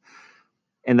happen.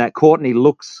 And that Courtney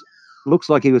looks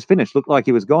like he was finished, looked like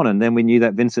he was gone. And then we knew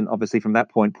that Vincent, obviously from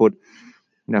that point, put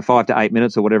 5 to 8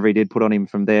 minutes or whatever he did put on him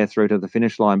from there through to the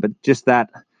finish line. But just that,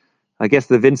 I guess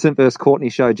the Vincent versus Courtney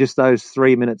show, just those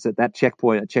 3 minutes at that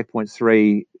checkpoint, at checkpoint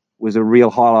 3, was a real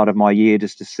highlight of my year,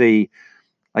 just to see,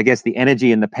 I guess, the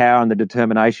energy and the power and the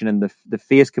determination and the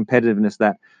fierce competitiveness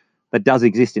that does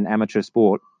exist in amateur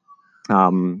sport.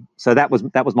 So that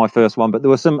was my first one. But there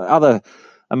were some other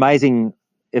amazing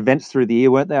events through the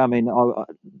year, weren't there? I mean,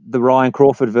 the Ryan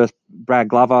Crawford versus Brad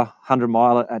Glover 100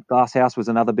 mile at Glasshouse was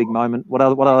another big moment. What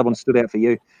other one stood out for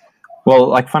you? Well,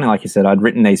 like you said, I'd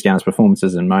written these down as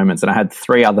performances and moments, and I had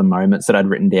 3 other moments that I'd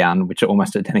written down, which are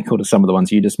almost identical to some of the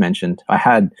ones you just mentioned. I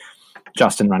had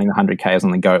Justin running the 100Ks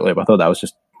on the Goat Loop. I thought that was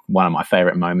just one of my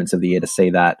favourite moments of the year to see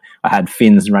that. I had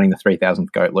Finn's running the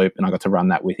 3000th Goat Loop, and I got to run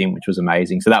that with him, which was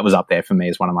amazing. So that was up there for me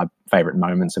as one of my favourite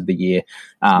moments of the year.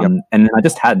 And then I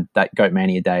just had that Goat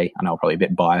Mania day. I know I'm probably a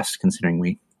bit biased considering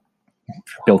we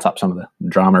built up some of the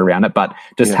drama around it, but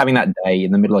just having that day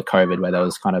in the middle of COVID where there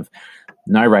was kind of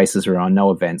no races were on,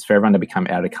 no events, for everyone to come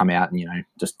out and,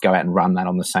 just go out and run that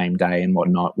on the same day and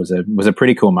whatnot was a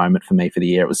pretty cool moment for me for the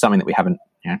year. It was something that we haven't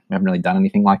really done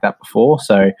anything like that before.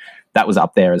 So that was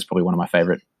up there as probably one of my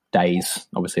favorite days.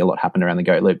 Obviously a lot happened around the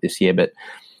Goat Loop this year, but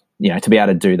to be able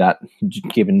to do that,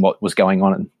 given what was going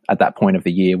on at that point of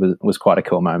the year, was quite a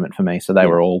cool moment for me. So they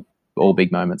were all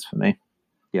big moments for me.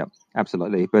 Yeah,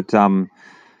 absolutely. But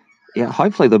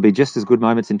hopefully there'll be just as good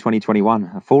moments in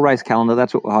 2021. A full race calendar,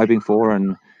 that's what we're hoping for.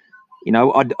 And,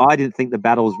 I didn't think the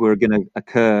battles were going to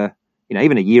occur,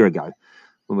 even a year ago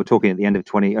when we're talking at the end of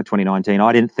 2019.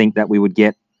 I didn't think that we would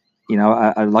get,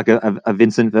 a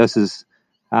Vincent versus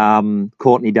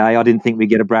Courtney day. I didn't think we'd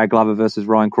get a Brad Glover versus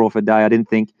Ryan Crawford day. I didn't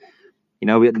think,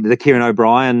 the Kieran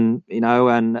O'Brien, and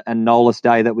Nolas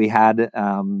day that we had,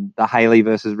 the Haley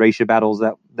versus Risha battles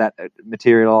that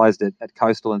materialised at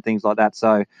Coastal and things like that.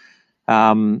 So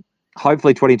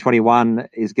hopefully 2021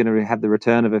 is going to have the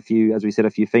return of a few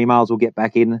females will get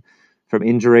back in from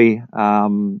injury.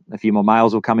 A few more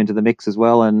males will come into the mix as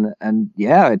well. And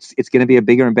it's going to be a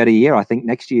bigger and better year. I think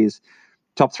next year's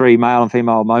top 3 male and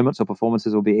female moments or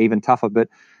performances will be even tougher. But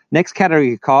next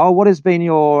category, Kyle, what has been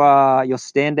your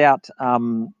standout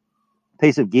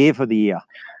piece of gear for the year?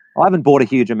 I haven't bought a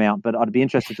huge amount, but I'd be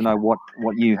interested to know what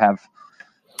you have.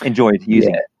 enjoyed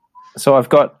using? Yeah. So I've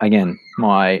got, again,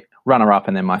 my runner-up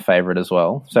and then my favourite as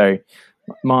well. So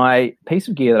my piece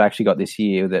of gear that I actually got this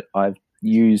year that I've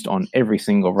used on every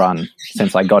single run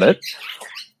since I got it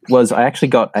was I actually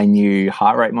got a new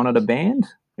heart rate monitor band.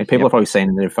 And people have probably seen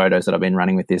in the photos that I've been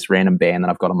running with this random band that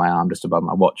I've got on my arm just above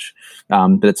my watch.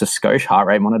 But it's a Scosche heart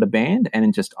rate monitor band.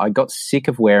 And I got sick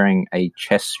of wearing a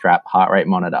chest strap heart rate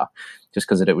monitor just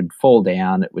because it would fall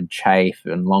down, it would chafe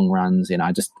and long runs.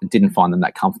 I just didn't find them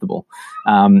that comfortable.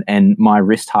 And my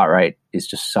wrist heart rate is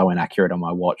just so inaccurate on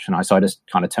my watch. So I just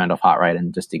kind of turned off heart rate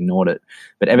and just ignored it.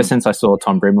 But ever since I saw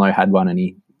Tom Brimlow had one and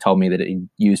he told me that he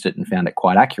used it and found it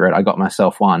quite accurate, I got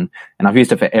myself one and I've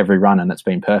used it for every run and it's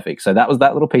been perfect. So that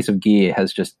little piece of gear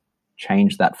has just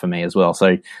changed that for me as well.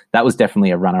 So that was definitely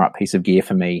a runner-up piece of gear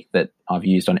for me that I've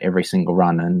used on every single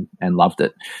run and loved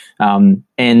it.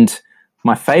 And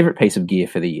my favorite piece of gear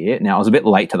for the year, now I was a bit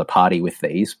late to the party with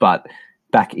these, but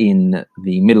back in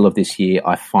the middle of this year,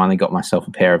 I finally got myself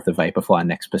a pair of the Vaporfly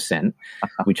Next Percent,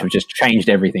 which have just changed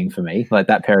everything for me. Like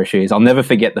that pair of shoes, I'll never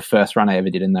forget the first run I ever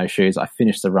did in those shoes. I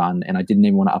finished the run and I didn't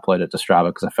even want to upload it to Strava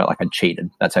because I felt like I'd cheated.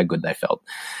 That's how good they felt.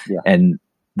 Yeah. And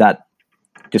that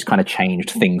just kind of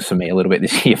changed things for me a little bit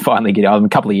this year. Finally I'm a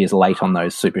couple of years late on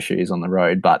those super shoes on the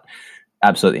road, but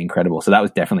absolutely incredible. So that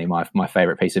was definitely my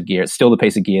favorite piece of gear. It's still the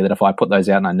piece of gear that if I put those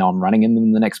out and I know I'm running in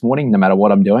them the next morning, no matter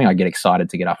what I'm doing, I get excited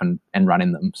to get up and run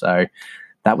in them. So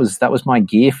that was my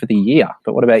gear for the year.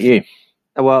 But what about you?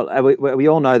 Well, we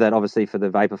all know that obviously for the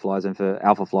Vaporflies and for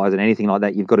Alpha Flies and anything like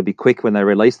that, you've got to be quick when they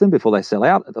release them before they sell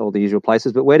out at all the usual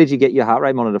places. But where did you get your heart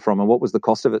rate monitor from and what was the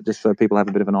cost of it, just so people have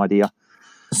a bit of an idea?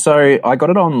 So I got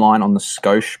it online on the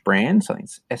Scosche brand. So I think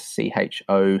it's Schoche.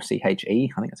 I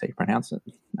think that's how you pronounce it,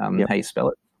 how you spell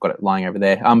it. Got it lying over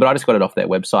there. But I just got it off their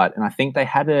website. And I think they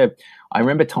had I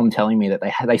remember Tom telling me that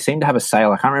they seem to have a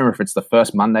sale. I can't remember if it's the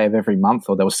first Monday of every month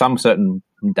or there was some certain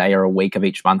day or a week of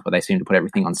each month where they seem to put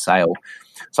everything on sale.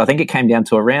 So I think it came down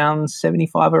to around $75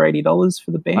 or $80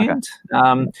 for the band,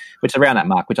 which is around that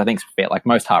mark, which I think is fair. Like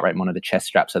most heart rate monitor chest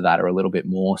straps are a little bit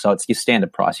more. So it's your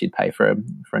standard price you'd pay for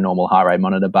a normal heart rate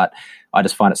monitor. But I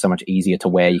just find it so much easier to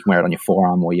wear. You can wear it on your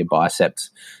forearm or your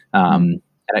biceps.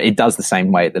 And it does the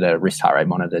same way that a wrist heart rate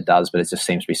monitor does, but it just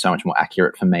seems to be so much more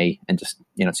accurate for me. And just,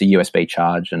 it's a USB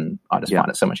charge and I just find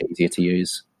it so much easier to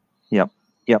use. Yep.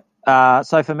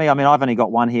 So for me, I mean, I've only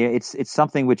got one here. It's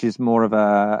something which is more of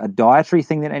a dietary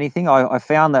thing than anything. I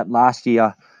found that last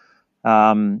year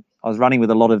I was running with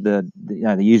a lot of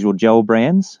the usual gel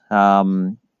brands,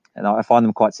 and I find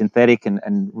them quite synthetic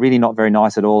and really not very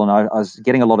nice at all. And I was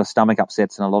getting a lot of stomach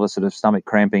upsets and a lot of sort of stomach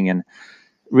cramping. And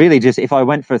really just if I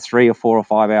went for a 3 or 4 or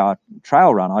 5 hour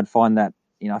trail run, I'd find that,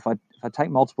 if I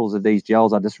take multiples of these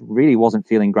gels, I just really wasn't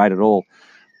feeling great at all.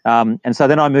 And so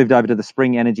then I moved over to the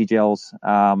Spring Energy gels,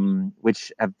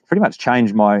 which have pretty much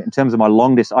changed in terms of my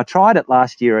long distance. I tried it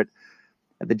last year at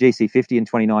the GC50 in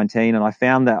 2019, and I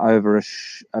found that over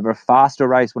a faster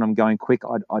race when I'm going quick,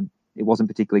 it wasn't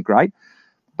particularly great.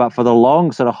 But for the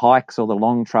long sort of hikes or the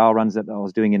long trail runs that I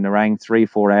was doing in Nerang,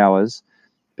 3-4 hours,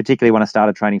 particularly when I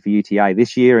started training for UTA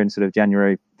this year in sort of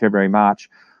January, February, March,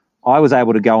 I was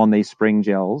able to go on these Spring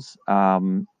gels,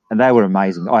 and they were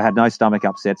amazing. I had no stomach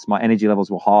upsets. My energy levels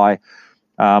were high.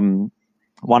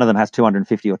 One of them has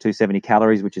 250 or 270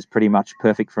 calories, which is pretty much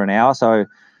perfect for an hour. So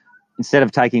instead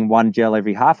of taking one gel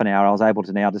every half an hour, I was able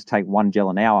to now just take one gel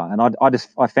an hour. And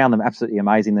I found them absolutely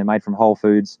amazing. They're made from Whole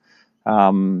Foods.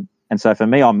 And so for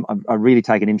me, I really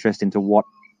take an interest into what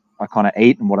I kind of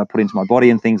eat and what I put into my body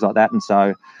and things like that. And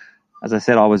so, as I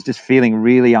said, I was just feeling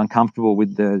really uncomfortable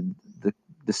with the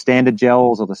standard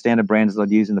gels or the standard brands that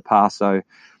I'd used in the past. So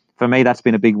for me, that's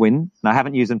been a big win. And I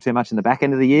haven't used them too much in the back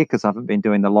end of the year because I haven't been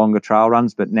doing the longer trail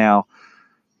runs. But now,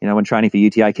 when training for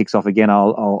UTA kicks off again,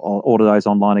 I'll order those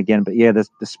online again. But yeah,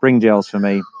 the Spring gels for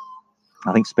me,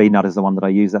 I think Speed Nut is the one that I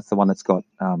use. That's the one that's got,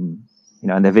 and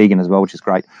they're vegan as well, which is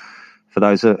great for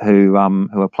those who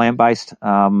are plant-based.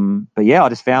 But yeah, I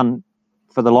just found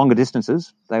for the longer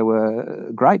distances, they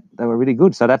were great. They were really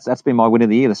good. So that's been my win of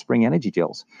the year, the Spring Energy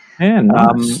gels. Yeah,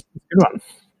 nice. Good one.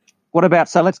 What about,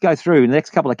 so let's go through the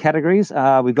next couple of categories.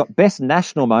 We've got best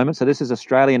national moment. So this is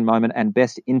Australian moment and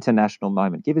best international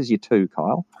moment. Give us your two,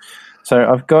 Kyle. So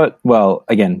I've got,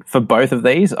 again, for both of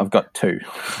these, I've got two.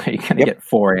 You're going to get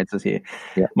 4 answers here.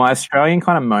 Yep. My Australian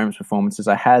kind of moments performances,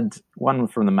 I had one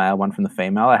from the male, one from the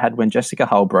female. I had when Jessica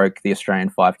Hull broke the Australian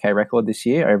 5K record this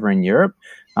year over in Europe,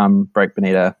 broke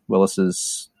Benita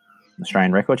Willis's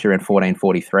Australian record. She ran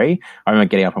 14:43. I remember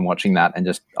getting up and watching that and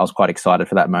I was quite excited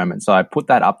for that moment. So I put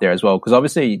that up there as well because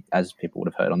obviously, as people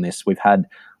would have heard on this, we've had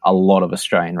a lot of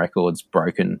Australian records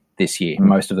broken this year.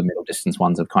 Most of the middle distance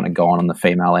ones have kind of gone on the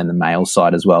female and the male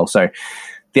side as well. So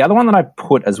The other one that I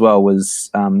put as well was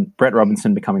Brett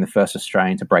Robinson becoming the first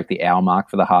Australian to break the hour mark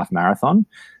for the half marathon.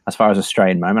 As far as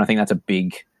Australian moment, I think that's a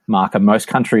big marker. Most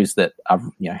countries that are,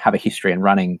 have a history in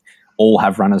running all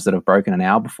have runners that have broken an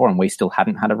hour before, and we still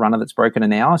hadn't had a runner that's broken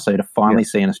an hour. So to finally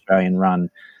see an Australian run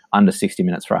under 60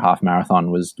 minutes for a half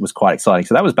marathon was quite exciting.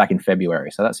 So that was back in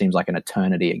February. So that seems like an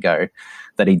eternity ago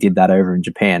that he did that over in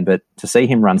Japan. But to see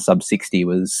him run sub 60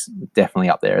 was definitely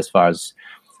up there as far as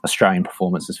Australian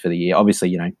performances for the year.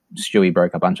 Obviously, Stewie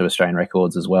broke a bunch of Australian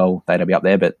records as well. They'd be up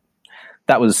there, but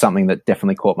that was something that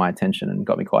definitely caught my attention and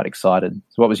got me quite excited.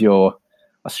 So what was your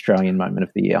Australian moment of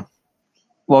the year?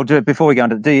 Well, before we go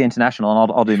into do your international,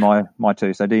 and I'll do my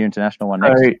two. So do your international one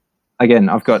next. So, again,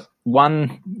 I've got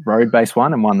one road-based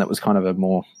one and one that was kind of a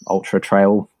more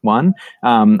ultra-trail one.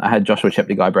 I had Joshua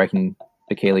Cheptegei breaking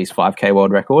Bekele's 5K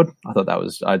world record. I thought that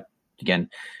was, again,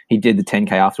 he did the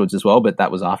 10K afterwards as well, but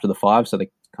that was after the 5, so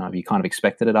you kind of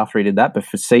expected it after he did that. But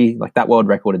that world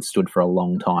record had stood for a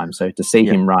long time. So to see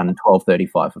him run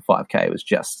 12:35 for 5K was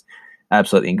just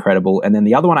absolutely incredible. And then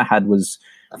the other one I had was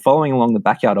following along the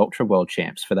Backyard Ultra World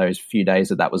Champs for those few days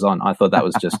that was on. I thought that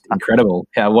was just incredible.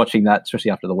 Watching that,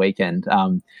 especially after the weekend,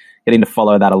 getting to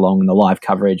follow that along in the live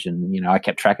coverage, and I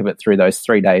kept track of it through those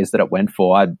 3 days that it went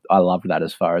for. I loved that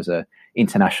as far as a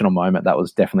international moment. That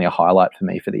was definitely a highlight for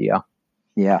me for the year.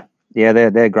 Yeah,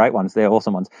 they're great ones. They're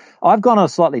awesome ones. I've gone on a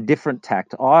slightly different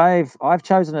tact. I've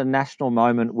chosen a national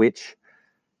moment which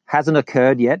hasn't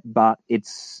occurred yet, but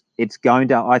it's going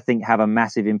to, I think, have a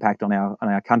massive impact on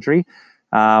our country.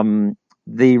 The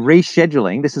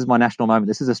rescheduling, this is my national moment,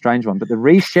 this is a strange one, but the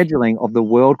rescheduling of the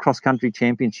World Cross Country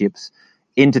Championships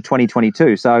into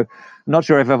 2022. So I'm not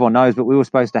sure if everyone knows, but we were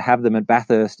supposed to have them at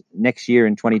Bathurst next year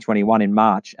in 2021 in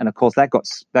March. And of course that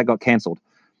got cancelled.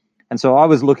 And so I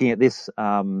was looking at this,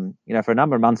 for a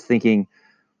number of months thinking,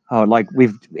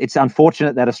 it's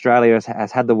unfortunate that Australia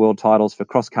has had the world titles for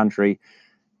cross country.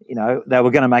 They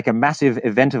were going to make a massive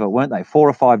event of it, weren't they? 4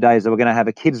 or 5 days. They were going to have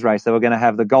a kids race. They were going to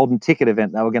have the golden ticket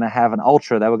event. They were going to have an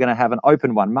ultra. They were going to have an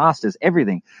open one, masters,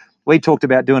 everything. We talked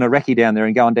about doing a recce down there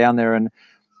and going down there and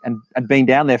being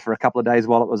down there for a couple of days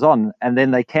while it was on. And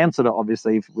then they cancelled it,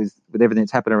 obviously, with everything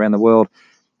that's happened around the world.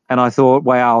 And I thought,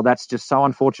 wow, that's just so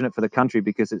unfortunate for the country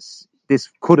because this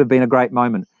could have been a great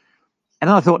moment. And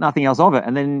then I thought nothing else of it.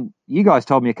 And then you guys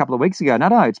told me a couple of weeks ago,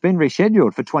 no, it's been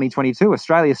rescheduled for 2022.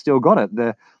 Australia's still got it.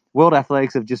 The World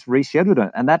Athletics have just rescheduled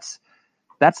it. And that's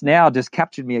now just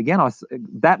captured me again.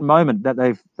 That moment that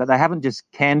they haven't just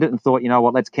canned it and thought,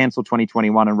 let's cancel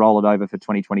 2021 and roll it over for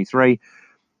 2023.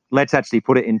 Let's actually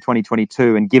put it in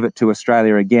 2022 and give it to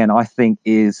Australia again, I think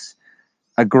is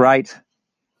a great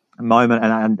moment.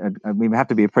 And we have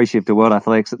to be appreciative to World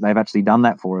Athletics that they've actually done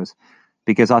that for us,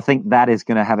 because I think that is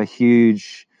going to have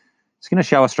it's going to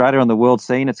show Australia on the world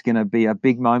scene. It's going to be a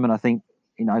big moment, I think,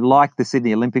 like the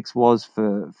Sydney Olympics was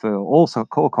for all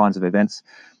kinds of events,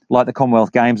 like the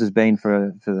Commonwealth Games has been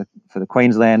for the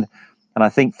Queensland. And I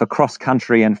think for cross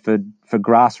country and for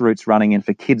grassroots running and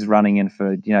for kids running and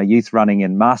for youth running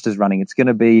and masters running, it's going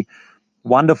to be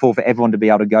wonderful for everyone to be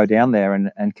able to go down there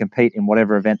and compete in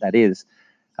whatever event that is.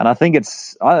 And I think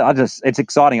it's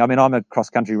exciting. I mean, I'm a cross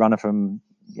country runner from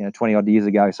 20 odd years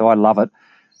ago, so I love it.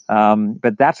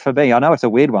 But that's for me. I know it's a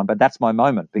weird one, but that's my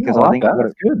moment because I think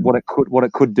what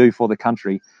it could do for the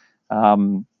country.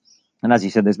 And as you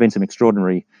said, there's been some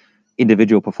extraordinary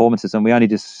individual performances, and we only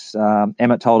just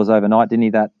Emmett told us overnight, didn't he,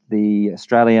 that the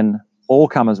Australian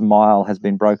all-comers mile has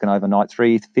been broken overnight.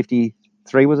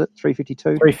 353 was it?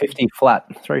 352? 350 flat.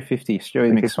 350.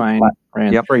 Stewie McSwain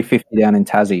ran 350 down in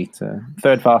Tassie. It's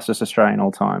third fastest Australian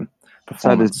all-time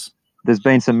performance. So there's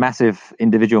been some massive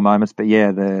individual moments, but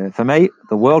for me,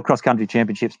 the World Cross Country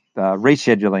Championships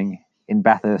rescheduling in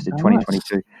Bathurst in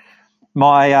 2022.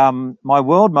 My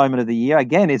world moment of the year,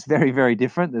 again, is very, very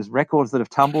different. There's records that have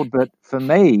tumbled, but for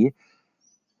me,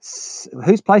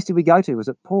 whose place did we go to? Was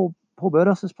it Paul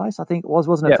Burdos's place? I think it was,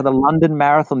 wasn't it? Yep. For the London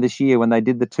Marathon this year when they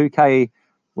did the 2K,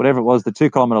 whatever it was, the 2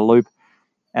 kilometre loop,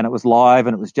 and it was live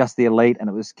and it was just the elite and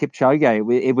it was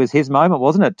Kipchoge. It was his moment,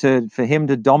 wasn't it, for him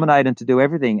to dominate and to do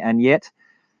everything, and yet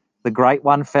the great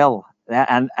one fell.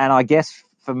 And I guess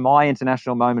for my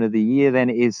international moment of the year then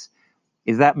is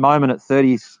that moment at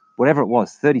 30, whatever it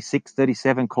was, 36,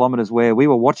 37 kilometres where we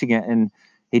were watching it and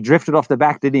he drifted off the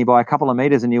back, didn't he, by a couple of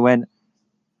metres, and you went,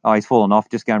 oh, he's fallen off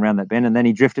just going around that bend. And then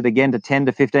he drifted again to 10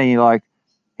 to 15. You're like,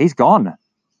 he's gone.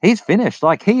 He's finished.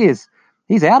 Like he's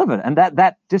out of it. And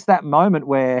that moment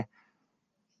where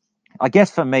I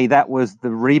guess for me, that was the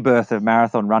rebirth of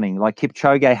marathon running. Like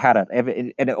Kipchoge had it.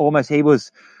 And it almost,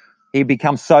 he'd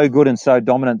become so good and so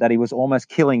dominant that he was almost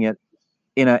killing it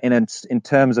in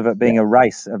terms of it being a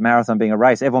race, a marathon being a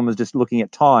race. Everyone was just looking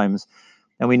at times,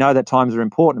 and we know that times are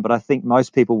important, but I think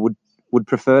most people would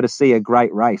prefer to see a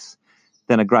great race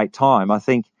than a great time. I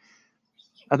think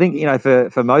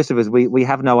for most of us, we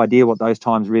have no idea what those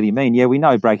times really mean. Yeah, we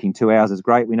know breaking 2 hours is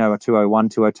great. We know a 2:01,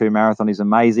 2:02 marathon is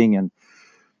amazing, and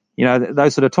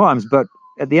those sort of times. But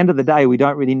at the end of the day, we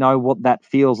don't really know what that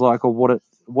feels like or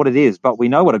what it is. But we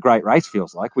know what a great race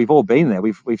feels like. We've all been there.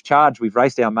 We've charged. We've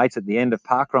raced our mates at the end of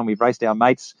parkrun. We've raced our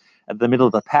mates at the middle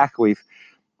of the pack. We've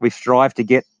strived to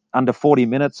get under 40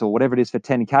 minutes or whatever it is for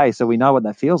 10K. So we know what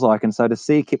that feels like. And so to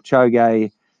see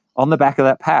Kipchoge on the back of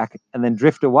that pack and then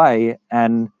drift away,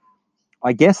 and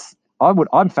I guess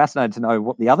I'm fascinated to know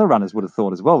what the other runners would have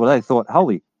thought as well. Well, they thought,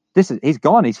 holy, he's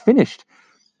gone, he's finished.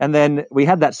 And then we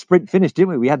had that sprint finish, didn't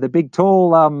we? We had the big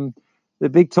tall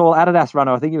Adidas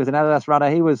runner. I think he was an Adidas runner.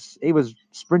 He was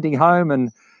sprinting home,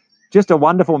 and just a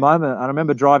wonderful moment. I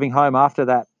remember driving home after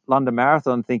that London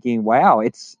Marathon thinking, wow,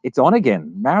 it's on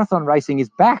again. Marathon racing is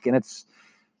back, and it's,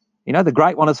 the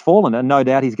great one has fallen, and no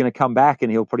doubt he's going to come back,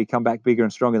 and he'll probably come back bigger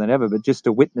and stronger than ever. But just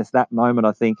to witness that moment,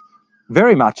 I think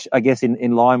very much, I guess,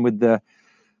 in line with the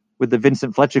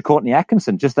Vincent Fletcher, Courtney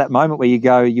Atkinson, just that moment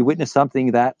where you witness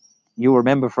something that you'll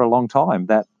remember for a long time,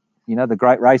 that, the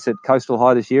great race at Coastal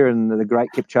High this year and the great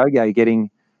Kipchoge getting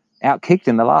out-kicked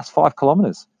in the last 5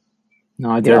 kilometres.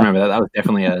 No, I do remember that. That was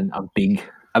definitely a big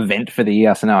event for the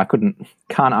year. So no, I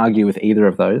can't argue with either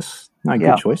of those. No,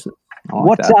 good choices.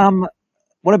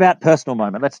 What about personal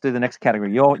moment? Let's do the next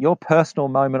category. Your personal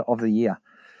moment of the year.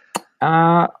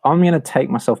 I'm going to take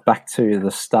myself back to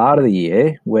the start of the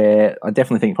year, where I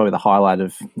definitely think probably the highlight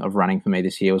of running for me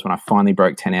this year was when I finally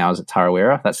broke 10 hours at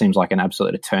Tarawera. That seems like an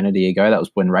absolute eternity ago. That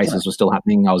was when races were still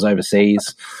happening. I was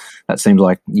overseas. That seemed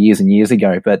like years and years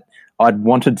ago, but I'd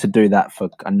wanted to do that for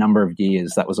a number of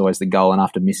years. That was always the goal. And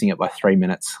after missing it by 3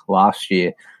 minutes last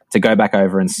year, to go back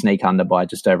over and sneak under by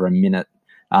just over a minute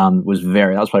was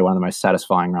probably one of the most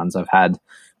satisfying runs I've had.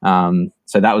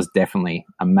 So that was definitely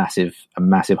a massive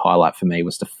highlight for me,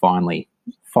 was to finally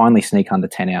sneak under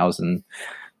 10 hours and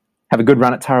have a good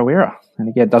run at Tarawera. And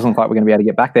again, it doesn't look like we're going to be able to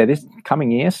get back there this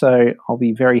coming year. So I'll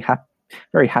be very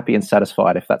happy and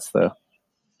satisfied if that's the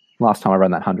last time I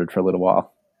run that 100 for a little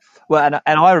while. Well,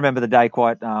 and I remember the day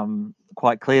quite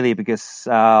clearly, because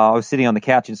I was sitting on the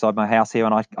couch inside my house here,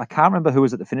 and I can't remember who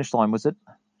was at the finish line. Was it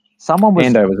someone?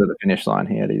 Ando was at the finish line.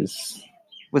 Here it is.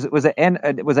 Was it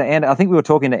Ando? I think we were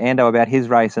talking to Ando about his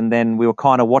race, and then we were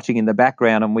kind of watching in the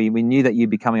background, and we knew that you'd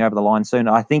be coming over the line soon.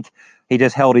 I think he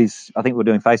just held I think we were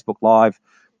doing Facebook Live,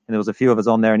 and there was a few of us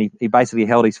on there, and he basically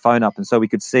held his phone up, and so we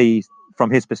could see from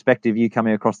his perspective you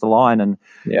coming across the line, and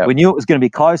we knew it was going to be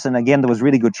close. And again, there was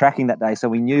really good tracking that day, so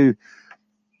we knew,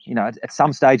 at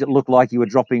some stage it looked like you were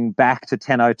dropping back to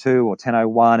 10:02 or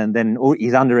 10:01, and then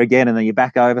he's under again, and then you're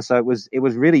back over. So it was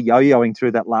really yo-yoing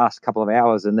through that last couple of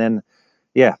hours, and then.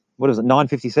 Yeah, what was it?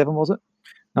 9:57 was it?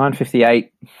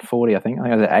 9:58:40, I think.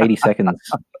 I was at 80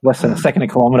 seconds, less than a second a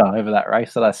kilometre over that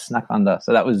race that I snuck under.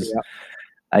 So that was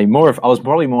I was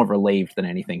probably more relieved than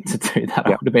anything to do that. I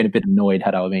would have been a bit annoyed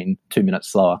had I been 2 minutes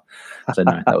slower. So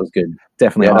no, that was good.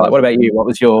 Definitely a highlight. What about you? What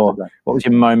was your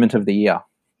moment of the year?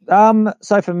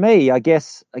 So for me, I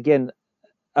guess again,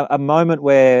 a moment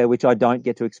which I don't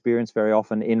get to experience very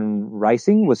often in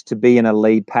racing was to be in a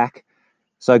lead pack.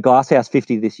 So Glasshouse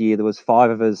 50 this year, there was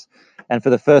 5 of us, and for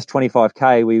the first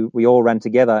 25K, we all ran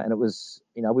together, and it was,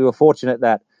 we were fortunate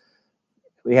that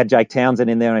we had Jake Townsend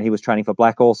in there, and he was training for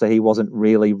Blackall, so he wasn't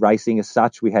really racing as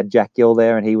such. We had Jack Gill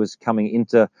there, and he was coming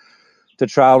into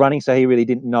trail running, so he really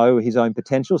didn't know his own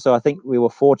potential. So I think we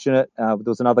were fortunate. There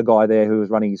was another guy there who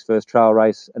was running his first trail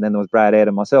race, and then there was Brad Ed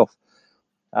and myself.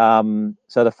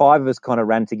 So the 5 of us kind of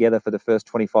ran together for the first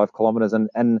 25 kilometres,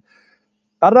 and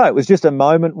I don't know, it was just a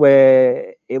moment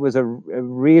where it was a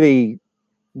really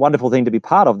wonderful thing to be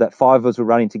part of, that 5 of us were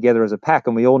running together as a pack,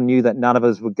 and we all knew that none of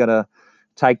us were going to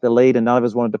take the lead and none of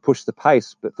us wanted to push the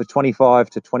pace. But for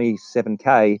 25 to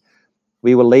 27K,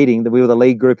 we were leading. We were the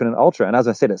lead group in an ultra. And as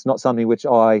I said, it's not something which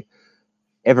I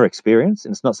ever experienced,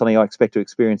 and it's not something I expect to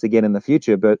experience again in the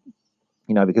future. But,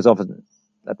 because often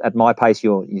at my pace,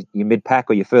 you're mid-pack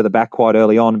or you're further back quite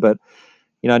early on, but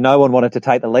no one wanted to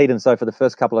take the lead, and so for the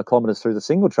first couple of kilometres through the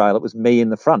single trail, it was me in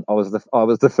the front. I was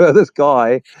the furthest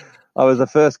guy. I was the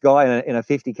first guy in a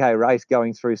 50K race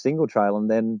going through single trail,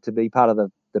 and then to be part of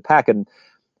the pack. And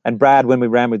Brad, when we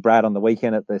ran with Brad on the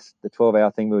weekend at the 12-hour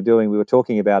thing we were doing, we were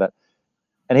talking about it,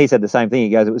 and he said the same thing.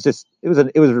 He goes, it was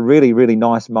a really, really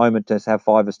nice moment to have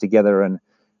 5 of us together, and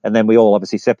then we all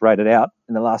obviously separated out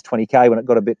in the last 20K when it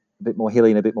got a bit more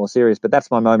hilly and a bit more serious. But that's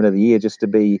my moment of the year, just to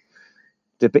be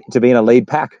in a lead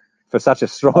pack for such a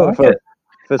strong,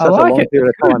 for such a long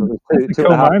period of time. It was two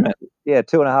and a half, yeah,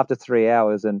 2.5 to 3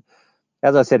 hours. And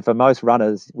as I said, for most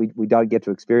runners, we don't get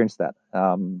to experience that.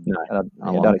 No,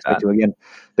 I don't expect to again.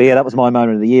 But yeah, that was my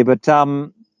moment of the year. But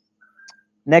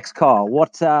next, Kyle,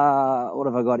 what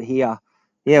have I got here?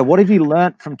 Yeah, what have you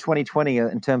learnt from 2020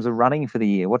 in terms of running for the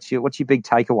year? What's your big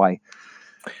takeaway?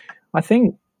 I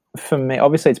think for me,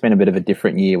 obviously, it's been a bit of a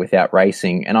different year without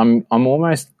racing, and I'm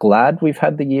almost glad we've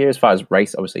had the year as far as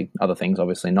race. Obviously, other things,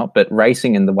 obviously not, but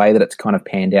racing and the way that it's kind of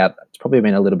panned out, it's probably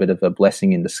been a little bit of a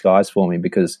blessing in disguise for me,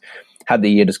 because had the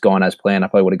year just gone as planned, I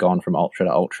probably would have gone from ultra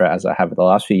to ultra as I have the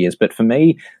last few years. But for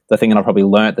me, the thing that I probably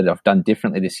learnt that I've done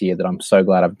differently this year that I'm so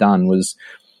glad I've done was,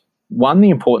 one, the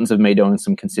importance of me doing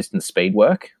some consistent speed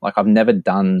work. Like, I've never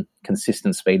done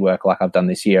consistent speed work like I've done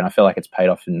this year, and I feel like it's paid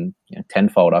off in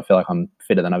tenfold. I feel like I'm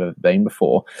fitter than I've ever been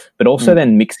before. But also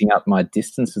then mixing up my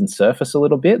distance and surface a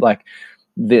little bit. Like,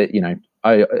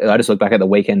 I just look back at the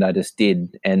weekend I just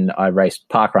did, and I raced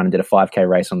park run and did a 5K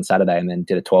race on Saturday, and then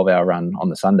did a 12-hour run on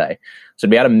the Sunday. So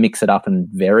to be able to mix it up and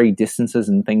vary distances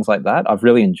and things like that, I've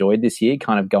really enjoyed this year,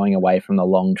 kind of going away from the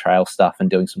long trail stuff and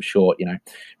doing some short,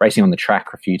 racing on the track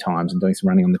a few times and doing some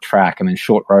running on the track, and then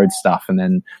short road stuff, and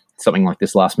then something like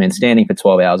this Last Man Standing for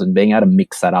 12 hours, and being able to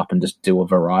mix that up and just do a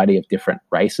variety of different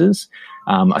races.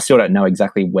 I still don't know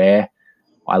exactly where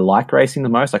I like racing the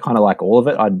most. I kind of like all of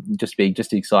it. I'd just be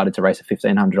excited to race a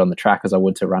 1500 on the track as I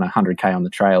would to run a 100K on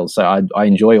the trails. So I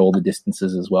enjoy all the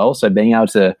distances as well. So being able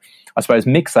to, I suppose,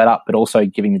 mix that up, but also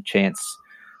giving the chance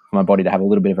for my body to have a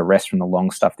little bit of a rest from the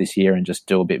long stuff this year and just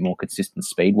do a bit more consistent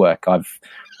speed work.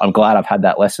 I'm glad I've had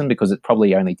that lesson, because it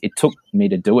took me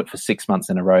to do it for 6 months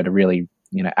in a row to really,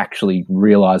 actually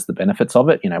realize the benefits of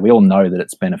it. We all know that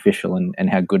it's beneficial and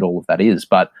how good all of that is,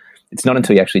 but it's not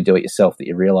until you actually do it yourself that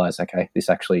you realize, okay, this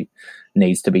actually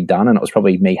needs to be done. And it was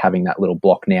probably me having that little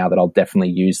block now that I'll definitely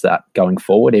use that going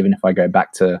forward. Even if I go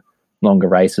back to longer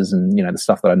races and, the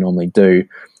stuff that I normally do,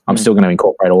 I'm still going to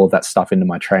incorporate all of that stuff into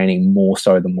my training more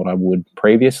so than what I would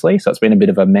previously. So it's been a bit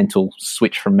of a mental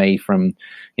switch from me from,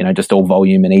 just all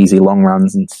volume and easy long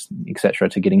runs and et cetera,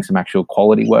 to getting some actual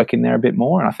quality work in there a bit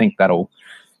more. And I think that'll,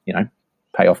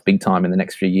 pay off big time in the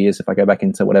next few years if I go back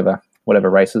into whatever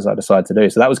races I decide to do.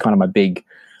 So that was kind of my big,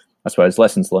 I suppose,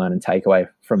 lessons learned and takeaway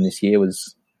from this year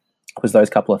was those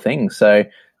couple of things. So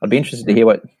I'd be interested to hear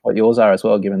what yours are as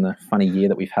well, given the funny year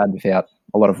that we've had without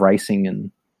a lot of racing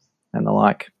and the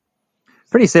like.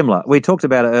 Pretty similar. We talked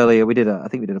about it earlier. I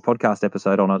think we did a podcast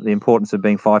episode on it, the importance of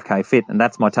being 5K fit. And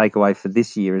that's my takeaway for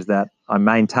this year, is that I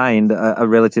maintained a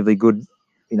relatively good,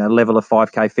 level of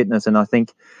 5K fitness. And I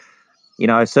think,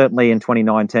 certainly in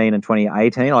 2019 and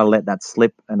 2018, I let that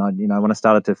slip. And when I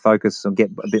started to focus or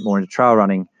get a bit more into trail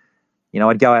running,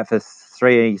 I'd go out for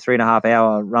 3.5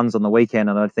 hour runs on the weekend,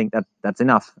 and I'd think that's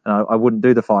enough. And I wouldn't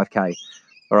do the 5K,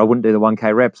 or I wouldn't do the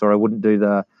 1K reps, or I wouldn't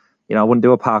do I wouldn't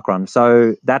do a park run.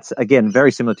 So that's, again,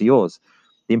 very similar to yours.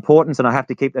 The importance, and I have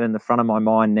to keep that in the front of my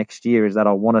mind next year, is that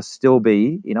I want to still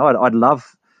be, I'd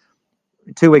love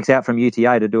 2 weeks out from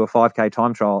UTA to do a 5K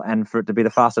time trial, and for it to be the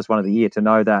fastest one of the year, to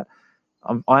know that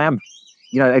I am,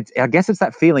 I guess it's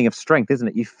that feeling of strength, isn't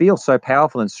it? You feel so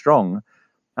powerful and strong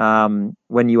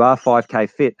when you are 5K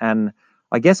fit. And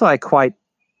I guess I equate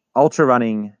ultra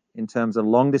running, in terms of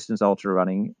long distance ultra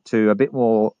running, to a bit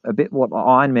what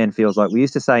Ironman feels like. We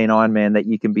used to say in Ironman that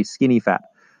you can be skinny fat.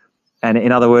 And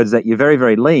in other words, that you're very,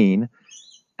 very lean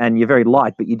and you're very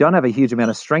light, but you don't have a huge amount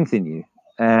of strength in you.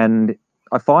 And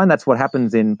I find that's what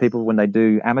happens in people when they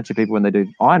do, amateur people, when they do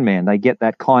Ironman. They get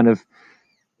that kind of,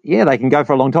 they can go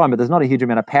for a long time, but there's not a huge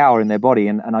amount of power in their body.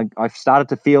 And I've started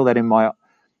to feel that in my,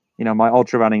 my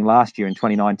ultra running last year in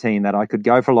 2019, that I could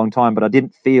go for a long time, but I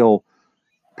didn't feel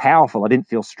powerful. I didn't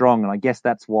feel strong. And I guess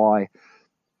that's why,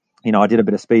 I did a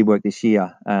bit of speed work this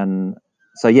year. And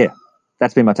so,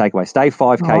 that's been my takeaway. Stay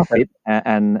 5K fit.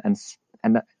 And as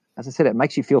I said, it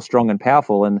makes you feel strong and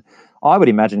powerful. And I would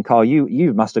imagine, Kyle,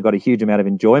 you must have got a huge amount of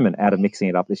enjoyment out of mixing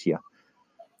it up this year.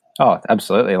 Oh,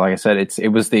 absolutely. Like I said, it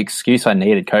was the excuse I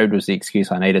needed. COVID was the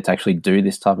excuse I needed to actually do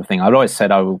this type of thing. I'd always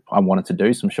said I wanted to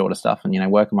do some shorter stuff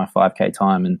and, work on my 5K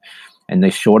time and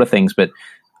these shorter things, but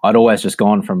I'd always just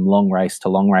gone from long race to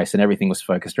long race, and everything was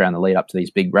focused around the lead up to these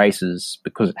big races,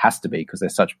 because it has to be, because they're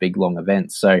such big, long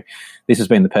events. So this has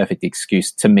been the perfect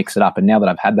excuse to mix it up. And now that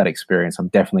I've had that experience, I'm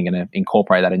definitely going to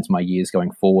incorporate that into my years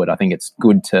going forward. I think it's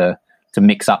good to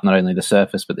mix up not only the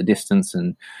surface, but the distance,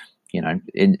 and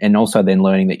and also then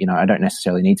learning that, I don't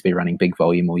necessarily need to be running big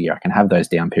volume all year. I can have those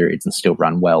down periods and still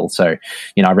run well. So,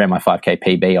 I ran my 5K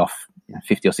PB off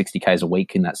 50 or 60 Ks a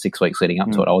week in that 6 weeks leading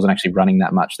up to it. I wasn't actually running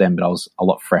that much then, but I was a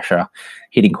lot fresher,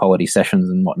 hitting quality sessions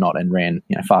and whatnot, and ran,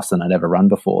 faster than I'd ever run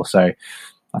before. So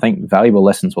I think valuable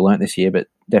lessons were learnt this year, but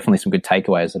definitely some good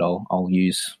takeaways that I'll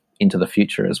use into the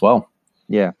future as well.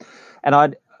 Yeah, and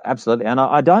I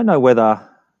don't know whether.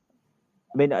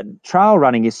 I mean, trail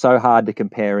running is so hard to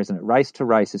compare, isn't it? Race to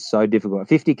race is so difficult.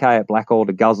 50K at Blackall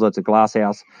to Guzzler to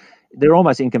Glasshouse, they're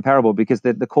almost incomparable because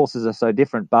the courses are so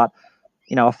different. But,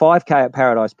 a 5K at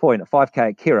Paradise Point, a 5K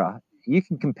at Kirra, you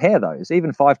can compare those.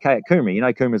 Even 5K at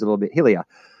Coomera, Coomera's a little bit hillier,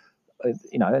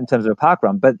 in terms of a park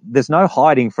run. But there's no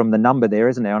hiding from the number there,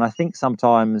 isn't there? And I think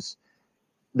sometimes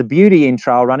the beauty in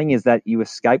trail running is that you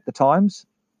escape the times,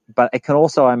 but it can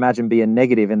also, I imagine, be a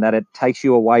negative in that it takes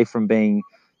you away from being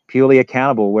purely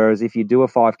accountable. Whereas if you do a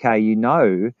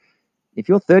 5K, if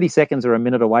you're 30 seconds or a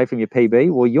minute away from your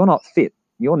PB, well, you're not fit.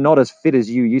 You're not as fit as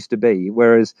you used to be.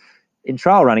 Whereas in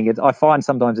trail running, I find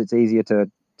sometimes it's easier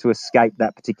to escape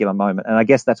that particular moment. And I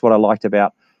guess that's what I liked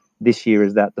about this year,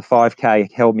 is that the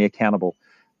 5K held me accountable.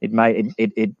 It made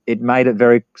it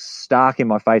very stark in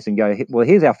my face and go, well,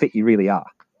 here's how fit you really are.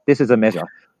 This is a measure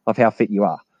of how fit you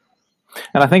are.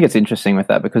 And I think it's interesting with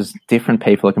that because different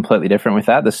people are completely different with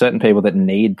that. There's certain people that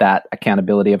need that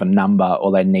accountability of a number,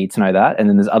 or they need to know that. And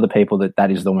then there's other people that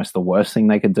is almost the worst thing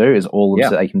they could do, is all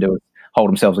that they can do is hold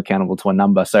themselves accountable to a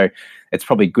number. So it's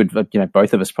probably good for,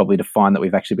 both of us probably to find that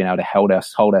we've actually been able to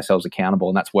hold ourselves accountable,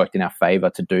 and that's worked in our favor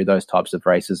to do those types of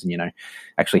races and,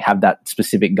 actually have that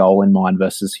specific goal in mind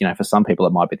versus, for some people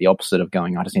it might be the opposite of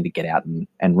going, I just need to get out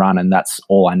and run, and that's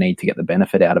all I need to get the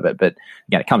benefit out of it. But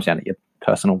again, it comes down to your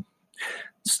personal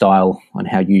style and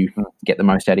how you get the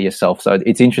most out of yourself. So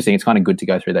it's interesting. It's kind of good to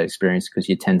go through that experience because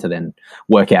you tend to then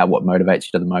work out what motivates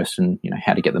you to the most and,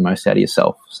 how to get the most out of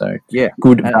yourself. So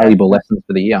good, valuable lessons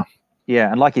for the year.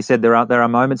 Yeah. And like you said, there are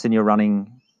moments in your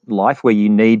running life where you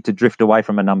need to drift away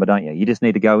from a number, don't you? You just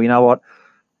need to go, you know what?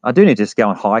 I do need to just go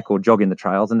and hike or jog in the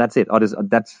trails, and that's it.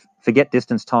 That's forget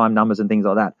distance, time, numbers and things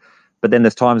like that. But then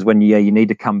there's times when you need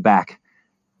to come back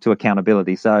to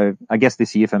accountability. So I guess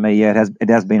this year for me, it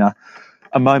has been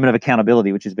a moment of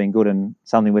accountability, which has been good and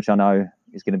something which I know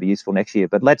is going to be useful next year.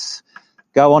 But let's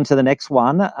go on to the next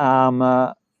one.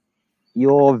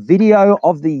 Your video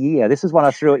of the year. This is one I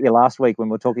threw at you last week when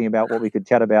we were talking about what we could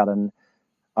chat about. And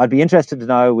I'd be interested to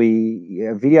know,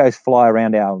 videos fly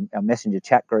around our messenger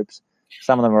chat groups.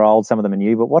 Some of them are old, some of them are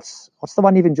new. But what's the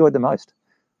one you've enjoyed the most?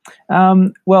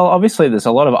 Well, obviously there's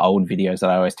a lot of old videos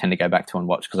that I always tend to go back to and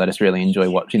watch because I just really enjoy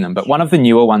watching them. But one of the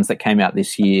newer ones that came out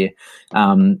this year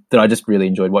that I just really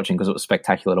enjoyed watching because it was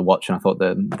spectacular to watch and I thought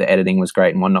the editing was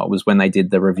great and whatnot was when they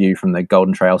did the review from the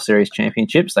Golden Trail Series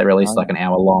Championships. They released like an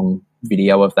hour-long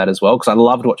video of that as well because I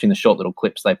loved watching the short little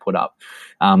clips they put up.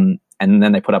 And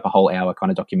then they put up a whole hour kind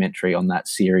of documentary on that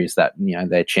series, that,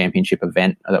 their championship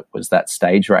event that was that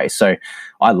stage race. So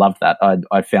I loved that.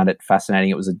 I found it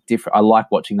fascinating. It was I like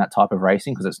watching that type of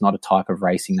racing because it's not a type of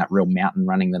racing, that real mountain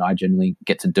running that I generally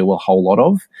get to do a whole lot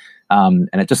of. And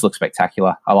it just looks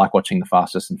spectacular. I like watching the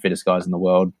fastest and fittest guys in the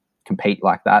world compete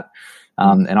like that.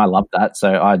 And I love that.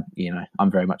 So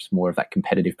I'm very much more of that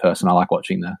competitive person. I like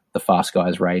watching the fast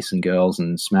guys race and girls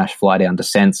and smash fly down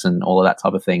descents and all of that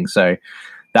type of thing. So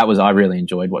I really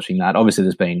enjoyed watching that. Obviously,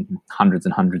 there's been hundreds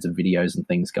and hundreds of videos and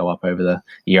things go up over the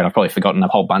year, and I've probably forgotten a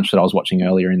whole bunch that I was watching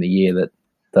earlier in the year that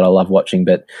I love watching,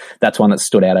 but that's one that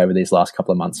stood out over these last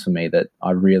couple of months for me that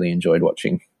I really enjoyed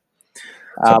watching.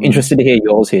 So I'm interested to hear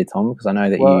yours here, Tom, because I know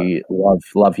that you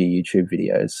love your YouTube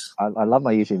videos. I love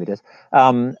my YouTube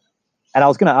videos. And I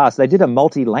was going to ask, they did a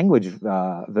multi-language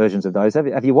versions of those.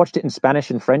 Have you watched it in Spanish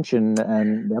and French and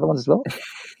the other ones as well?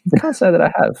 Can't say that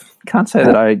I have. Can't say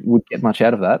that I would get much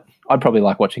out of that. I'd probably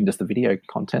like watching just the video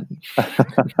content.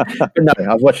 But no,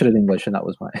 I've watched it in English and that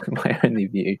was my only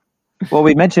view. Well,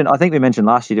 I think we mentioned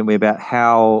last year, didn't we,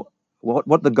 about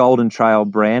what the Golden Trail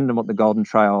brand and what the Golden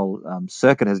Trail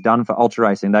circuit has done for ultra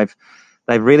racing. They've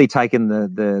really taken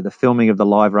the filming of the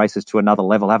live races to another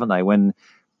level, haven't they? When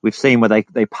we've seen where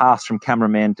they pass from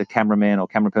cameraman to cameraman or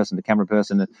camera person to camera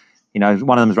person.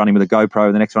 One of them is running with a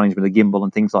GoPro, the next running is with a gimbal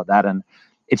and things like that. And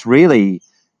it's really,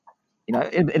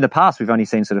 in the past, we've only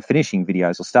seen sort of finishing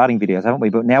videos or starting videos, haven't we?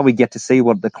 But now we get to see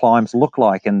what the climbs look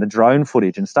like and the drone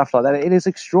footage and stuff like that. It is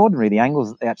extraordinary, the angles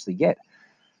that they actually get.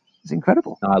 It's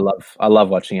incredible. I love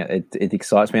watching it. It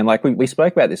excites me. And like we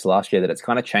spoke about this last year, that it's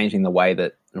kind of changing the way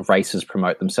that racers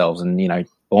promote themselves and,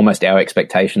 almost our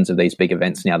expectations of these big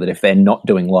events now, that if they're not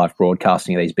doing live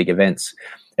broadcasting of these big events,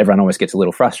 everyone always gets a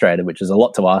little frustrated, which is a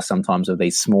lot to ask sometimes of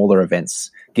these smaller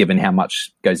events, given how much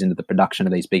goes into the production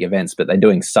of these big events, but they're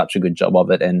doing such a good job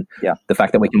of it. And the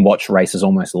fact that we can watch races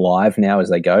almost live now as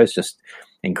they go,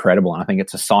 incredible. And I think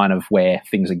it's a sign of where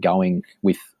things are going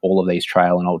with all of these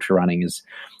trail and ultra running. Is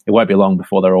it won't be long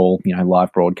before they're all,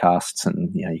 live broadcasts,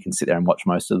 and you can sit there and watch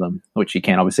most of them, which you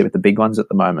can obviously with the big ones at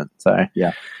the moment. So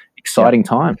exciting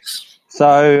times.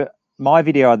 So my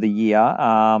video of the year,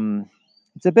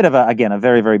 it's a bit of a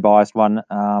very, very biased one.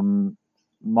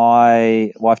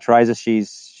 My wife Teresa,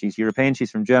 she's European, she's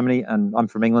from Germany, and I'm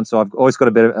from England, so I've always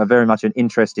got very much an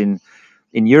interest in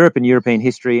Europe and European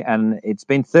history. And it's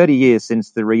been 30 years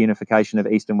since the reunification of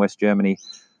East and West Germany.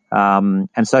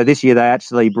 And so this year they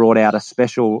actually brought out a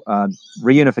special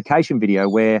reunification video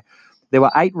where there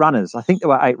were 8 runners. I think there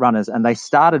were 8 runners, and they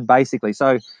started basically.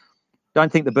 So don't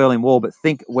think the Berlin Wall, but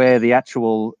think where the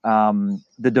actual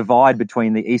the divide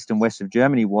between the east and west of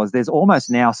Germany was. There's almost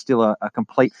now still a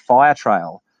complete fire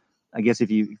trail, I guess,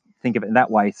 if you think of it in that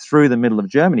way, through the middle of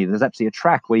Germany. There's actually a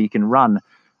track where you can run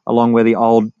along where the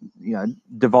old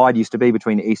divide used to be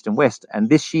between the east and west. And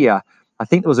this year, I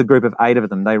think there was a group of 8 of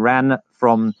them. They ran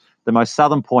from the most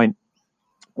southern point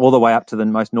all the way up to the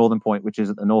most northern point, which is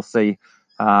at the North Sea.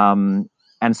 And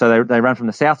so they ran from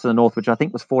the south to the north, which I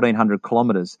think was 1,400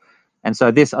 kilometres. And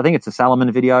so this, I think it's a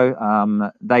Salomon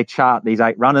video. They chart these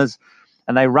 8 runners,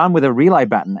 and they run with a relay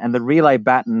baton. And the relay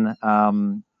baton,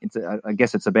 I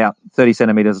guess it's about 30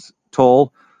 centimetres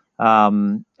tall,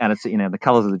 and it's the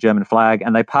colours of the German flag.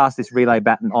 And they pass this relay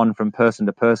baton on from person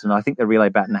to person. I think the relay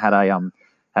baton had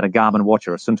a Garmin watch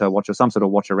or a Suunto watch or some sort of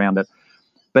watch around it.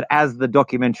 But as the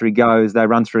documentary goes, they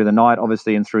run through the night,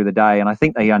 obviously, and through the day. And I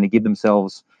think they only give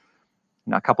themselves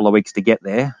a couple of weeks to get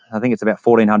there. I think it's about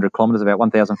 1,400 kilometres, about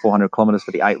 1,400 kilometres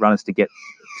for the 8 runners to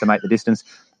make the distance.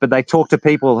 But they talk to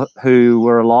people who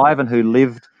were alive and who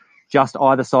lived just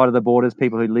either side of the borders,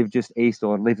 people who lived just east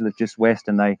or lived just west,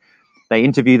 and they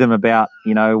interview them about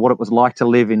what it was like to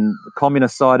live in the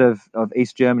communist side of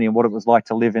East Germany and what it was like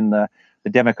to live in the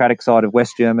democratic side of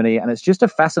West Germany. And it's just a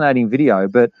fascinating video.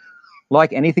 But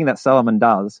like anything that Salomon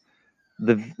does,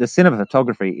 the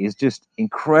cinematography is just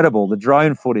incredible, the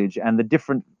drone footage and the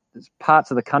different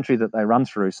parts of the country that they run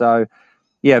through. So,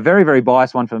 very, very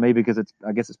biased one for me because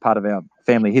I guess it's part of our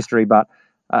family history, but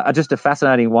just a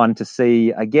fascinating one to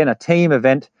see, again, a team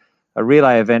event, a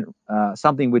relay event,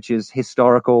 something which is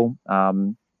historical,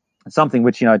 something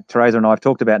which, Teresa and I have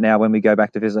talked about now when we go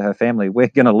back to visit her family. We're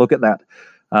going to look at that,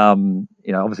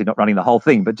 obviously not running the whole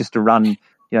thing, but just to run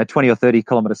 20 or 30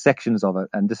 kilometre sections of it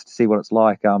and just to see what it's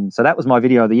like. So that was my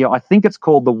video of the year. I think it's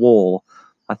called The Wall.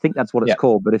 I think that's what it's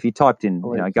called. But if you typed in,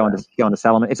 go into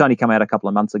Salomon, it's only come out a couple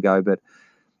of months ago. But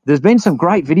there's been some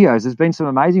great videos. There's been some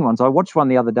amazing ones. I watched one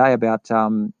the other day about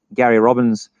Gary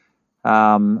Robbins.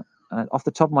 Off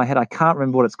the top of my head, I can't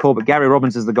remember what it's called. But Gary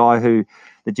Robbins is the guy who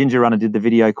the Ginger Runner did the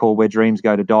video called Where Dreams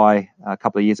Go to Die a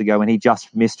couple of years ago when he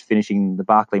just missed finishing the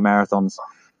Barkley Marathons.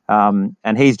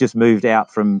 And he's just moved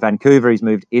out from Vancouver. He's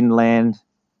moved inland,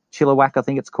 Chilliwack, I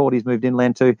think it's called. He's moved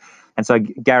inland too. And so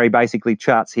Gary basically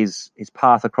charts his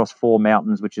path across 4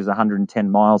 mountains, which is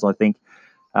 110 miles, I think.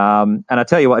 And I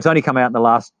tell you what, it's only come out in the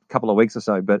last couple of weeks or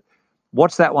so, but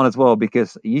watch that one as well,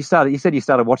 because you said you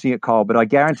started watching it, Kyle, but I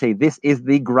guarantee this is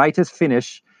the greatest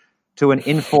finish to an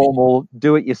informal,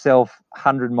 do-it-yourself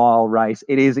 100-mile race.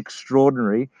 It is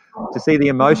extraordinary to see the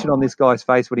emotion on this guy's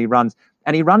face when he runs.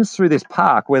 And he runs through this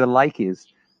park where the lake is,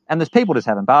 and there's people just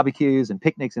having barbecues and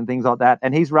picnics and things like that.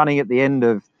 And he's running at the end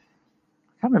of,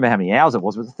 I can't remember how many hours it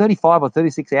was 35 or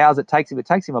 36 hours it takes him. It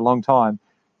takes him a long time.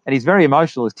 And he's very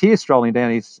emotional. His tears rolling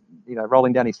down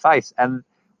his face. And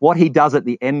what he does at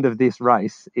the end of this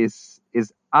race is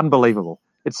unbelievable.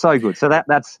 It's so good. So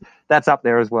that's up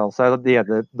there as well. So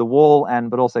the Wall,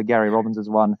 but also Gary Robbins'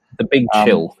 one. The Big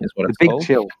Chill is what it's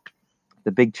called.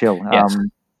 The Big Chill. Yes,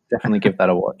 definitely give that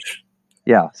a watch.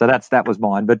 Yeah, so that was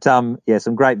mine. But some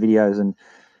great videos, and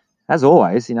as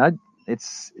always,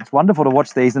 it's wonderful to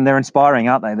watch these, and they're inspiring,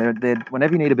 aren't they? They're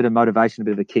whenever you need a bit of motivation, a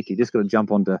bit of a kick, you just got to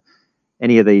jump onto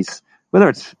any of these, whether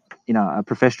it's a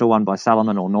professional one by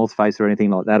Salomon or North Face or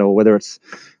anything like that, or whether it's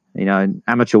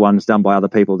amateur ones done by other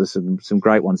people. There's some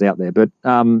great ones out there. But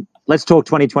let's talk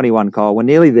 2021, Kyle. We're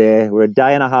nearly there. We're a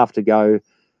day and a half to go.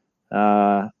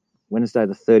 Wednesday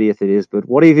the 30th it is. But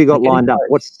what have you got lined up?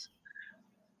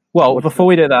 Well, before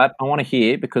we do that, I want to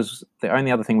hear, because the only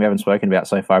other thing we haven't spoken about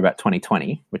so far about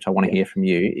 2020, which I want to hear from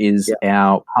you, is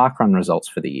our parkrun results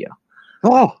for the year.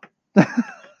 Oh!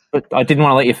 But I didn't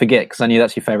want to let you forget, because I knew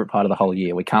that's your favourite part of the whole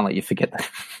year. We can't let you forget that.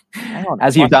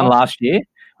 As you've done last year,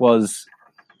 was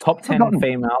top 10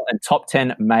 female and top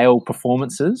 10 male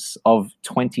performances of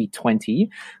 2020.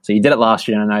 So you did it last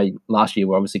year, and I know last year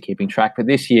we're obviously keeping track, but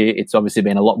this year it's obviously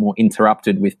been a lot more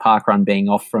interrupted with parkrun being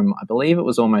off from, I believe it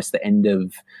was almost the end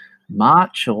of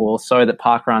March or so that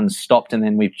parkrun stopped, and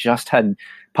then we've just had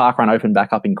parkrun opened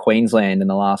back up in Queensland in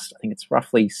the last, I think it's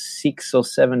roughly 6 or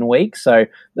 7 weeks. So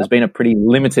there's been a pretty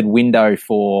limited window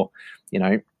for,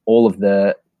 all of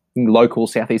the local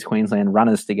Southeast Queensland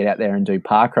runners to get out there and do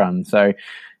parkrun. So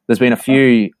there's been a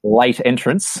few late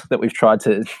entrants that we've tried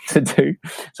to do.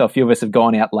 So a few of us have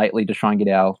gone out lately to try and get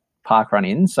our parkrun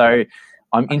in. So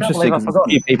I'm interested because there's a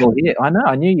few people here. I know.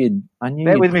 I knew you'd.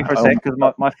 Bear with me for a sec because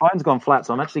my phone's gone flat,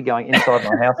 so I'm actually going inside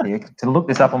my house here to look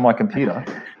this up on my computer.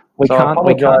 We can't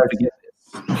forget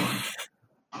this.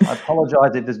 I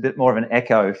apologise if there's a bit more of an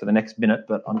echo for the next minute,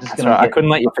 but I'm just going to. I couldn't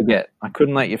let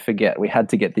you forget. We had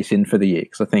to get this in for the year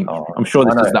because I'm sure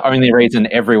this is the only reason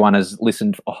everyone has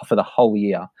listened for the whole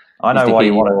year. I know why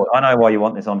you want it. I know why you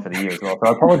want this on for the year as well. So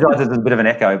I apologise if there's a bit of an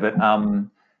echo, but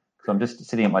because I'm just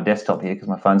sitting at my desktop here because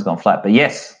my phone's gone flat. But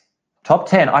yes, top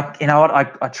 10.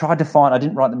 I tried to find. I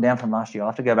didn't write them down from last year. I'll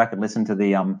have to go back and listen to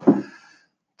the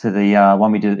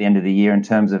one we did at the end of the year in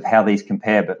terms of how these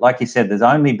compare. But like you said, there's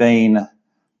only been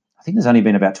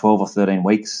about 12 or 13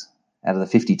 weeks out of the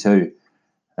 52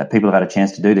 that people have had a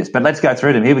chance to do this. But let's go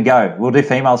through them. Here we go. We'll do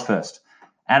females first.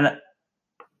 And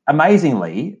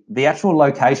amazingly, the actual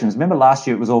locations, remember last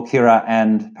year it was all Kirra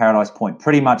and Paradise Point,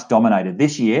 pretty much dominated.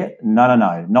 This year, no,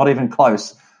 not even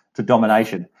close to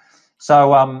domination.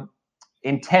 So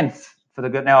in 10th for the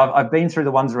good. Now, I've been through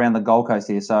the ones around the Gold Coast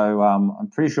here, so I'm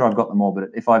pretty sure I've got them all. But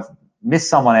if I've missed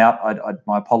someone out,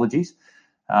 my apologies.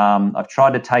 I've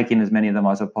tried to take in as many of them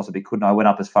as I possibly could, and I went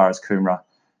up as far as Coomera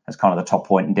as kind of the top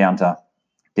point and down to.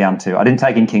 I didn't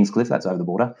take in Kingscliff, that's over the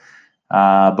border,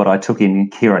 but I took in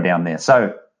Kirra down there.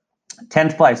 So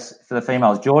 10th place for the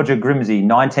females, Georgia Grimsey,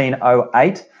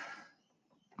 1908.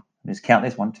 Just count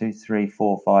this, 1, 2, 3,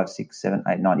 4, 5, 6, 7,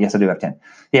 8, 9. Yes, I do have 10.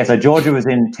 Yeah, so Georgia was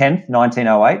in 10th,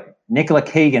 1908. Nicola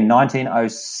Keegan,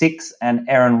 1906, and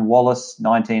Erin Wallace,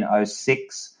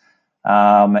 1906.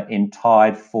 In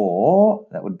tied for,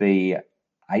 that would be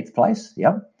 8th place.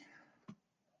 Yep.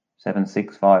 7,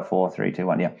 6, 5, 4, 3, 2,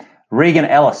 1. Yeah. Regan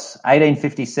Ellis,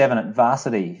 1857 at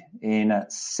Varsity in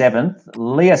 7th.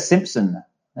 Leah Simpson,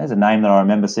 there's a name that I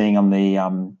remember seeing on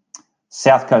the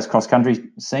South Coast cross-country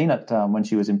scene at when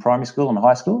she was in primary school and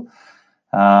high school.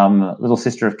 Little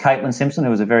sister of Caitlin Simpson, who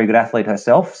was a very good athlete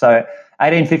herself. So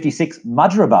 1856,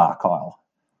 Mudgeeraba, Kyle.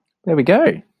 There we go.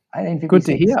 1856. Good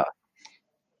to hear.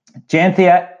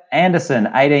 Janthia Anderson,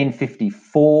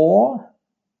 1854.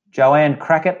 Joanne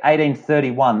Crackett,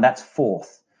 1831. That's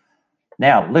 4th.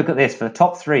 Now, look at this. For the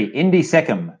top 3, Indy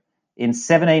Seckham in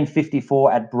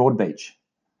 1754 at Broadbeach.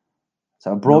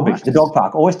 So Broadbeach, the dog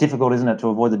park. Always difficult, isn't it, to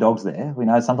avoid the dogs there? We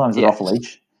know sometimes they're off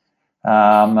leash.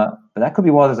 But that could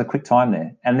be why there's a quick time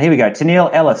there. And here we go. Tennille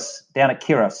Ellis down at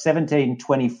Kirra,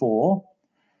 1724.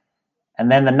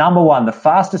 And then the number 1, the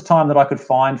fastest time that I could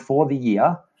find for the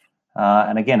year.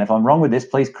 And again, if I'm wrong with this,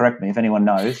 please correct me if anyone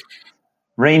knows.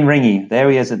 Reen Ringy, there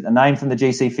he is, a name from the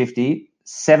GC50,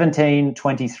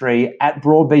 1723 at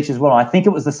Broadbeach as well. I think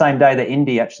it was the same day that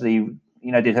Indy actually,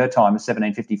 did her time as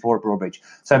 1754 at Broadbeach.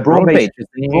 So Broadbeach is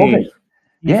the Broadbeach.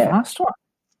 Yeah, last one.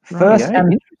 First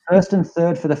and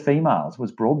third for the females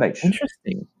was Broadbeach.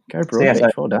 Interesting. Go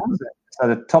Broadbeach. Well done. So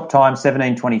the top time,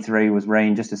 1723, was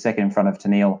Reen, just a second in front of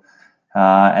Tennille,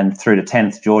 and through to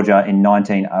 10th, Georgia in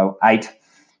 1908.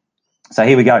 So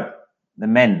here we go, the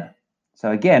men.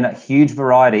 So again, a huge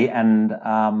variety and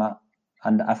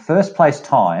a first place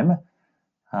time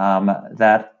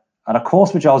that on a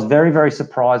course which I was very, very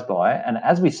surprised by. And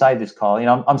as we say this, Kyle,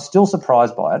 I'm still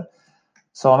surprised by it.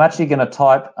 So I'm actually going to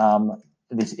type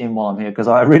this in while I'm here because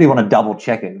I really want to double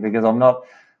check it because I'm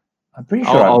pretty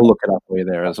sure I'll look it up for you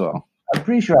there as well. I'm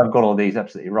pretty sure I've got all these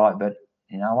absolutely right, but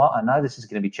you know what? I know this is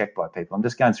going to be checked by people. I'm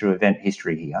just going through event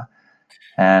history here.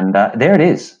 And there it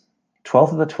is.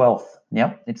 12th of the 12th.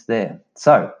 Yep, it's there.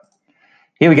 So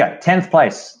here we go. 10th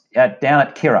place down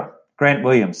at Kirra, Grant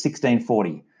Williams,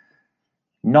 1640.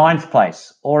 9th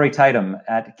place, Ori Tatum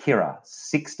at Kirra,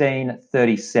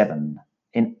 1637.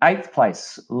 In 8th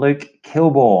place, Luke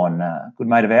Kilbourne, good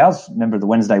mate of ours, member of the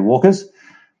Wednesday Walkers,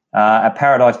 at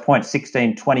Paradise Point,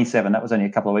 1627. That was only a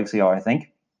couple of weeks ago, I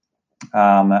think.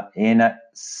 In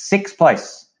 6th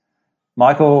place,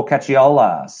 Michael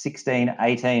Cacciola,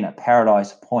 1618 at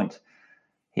Paradise Point.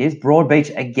 Here's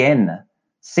Broadbeach again.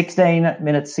 16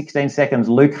 minutes, 16 seconds,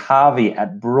 Luke Harvey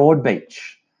at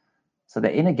Broadbeach. So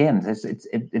they're in again.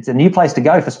 It's a new place to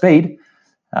go for speed.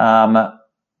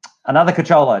 Another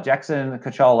Cacciola, Jackson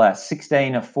Cacciola,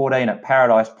 16:14 at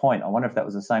Paradise Point. I wonder if that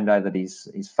was the same day that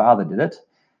his father did it.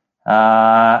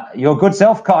 Your good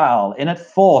self, Kyle, in at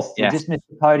 4th. Yes. You just missed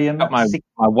the podium. Got my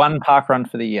one park run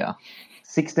for the year.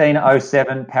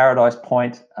 16:07 Paradise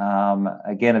Point.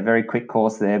 Again, a very quick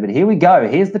course there. But here we go.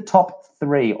 Here's the top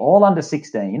 3, all under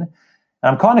 16.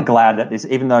 And I'm kind of glad that this,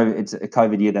 even though it's a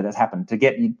COVID year, that has happened. To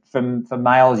get for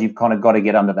males, you've kind of got to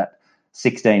get under that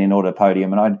 16 in order to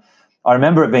podium. And I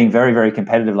remember it being very, very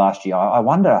competitive last year. I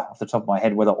wonder off the top of my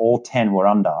head whether all 10 were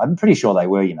under. I'm pretty sure they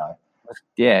were,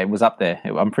 Yeah, it was up there.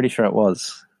 I'm pretty sure it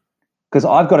was. Because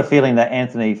I've got a feeling that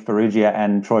Anthony Ferrugia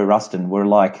and Troy Ruston were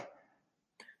like,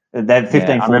 they're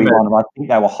 15:41, I think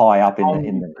they were high up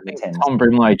in the 10s. Tom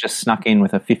Brimlow just snuck in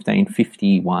with a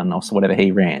 15:51 or so, whatever he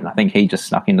ran. I think he just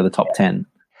snuck into the top 10.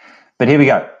 But here we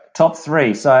go, top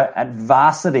 3. So at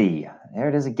Varsity, there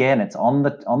it is again. It's on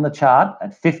the chart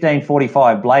at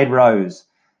 15:45. Blade Rose.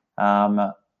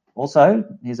 Also,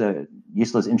 here's a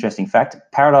useless, interesting fact: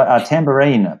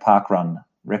 Tambourine Park Run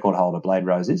record holder Blade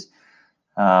Rose is.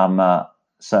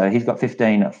 So he's got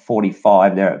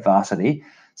 15:45 there at Varsity.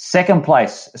 Second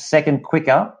place, second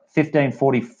quicker,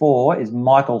 15:44 is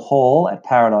Michael Hall at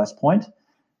Paradise Point.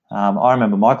 I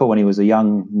remember Michael when he was a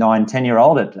young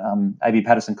 9-10-year-old at AB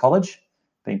Patterson College,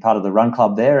 being part of the run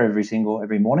club there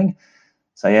every morning.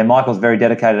 So yeah, Michael's a very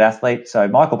dedicated athlete. So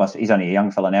Michael he's only a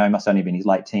young fella now. He must only be in his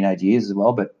late teenage years as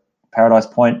well. But Paradise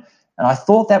Point, and I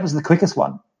thought that was the quickest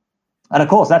one. And of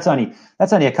course, that's only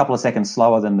a couple of seconds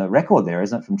slower than the record there,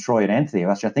 isn't it, from Troy and Anthony,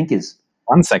 which I think is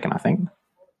 1 second. I think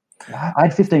I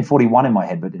had 15:41 in my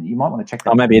head, but you might want to check that.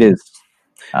 Oh, maybe it is.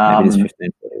 Maybe it is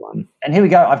 15:41. And here we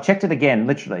go. I've checked it again,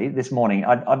 literally this morning.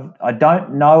 I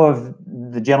don't know of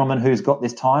the gentleman who's got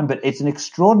this time, but it's an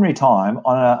extraordinary time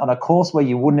on a course where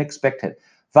you wouldn't expect it.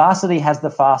 Varsity has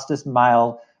the fastest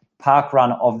male park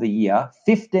run of the year,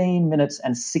 15 minutes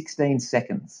and 16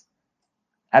 seconds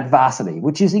at Varsity,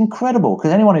 which is incredible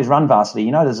because anyone who's run Varsity,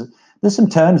 there's some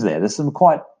turns there. There's some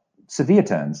quite severe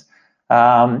turns.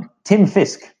 Tim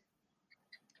Fisk.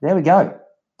 There we go.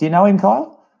 Do you know him,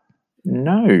 Kyle?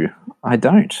 No, I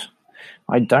don't.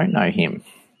 I don't know him.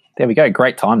 There we go.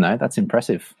 Great time, though. That's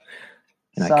impressive.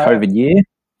 COVID year.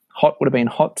 Would have been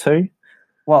hot too.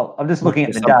 Well, I'm just looking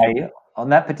at the day. On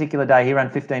that particular day, he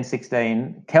ran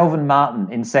 15:16. Kelvin Martin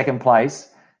in second place,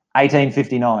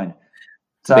 18:59.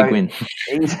 So big win.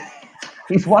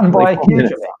 He's won by a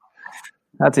huge amount.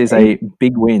 That is a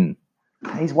big win.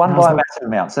 He's won by a massive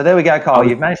amount. So there we go, Kyle.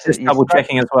 You've managed to... Just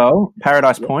double-checking as well.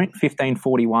 Paradise Point,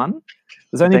 15:41.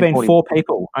 There's only been 4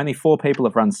 people. Only 4 people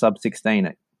have run sub-16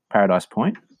 at Paradise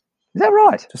Point. Is that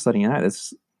right? Just letting you know.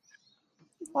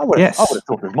 I would have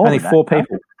thought there's more only than 4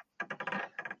 people.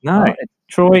 No.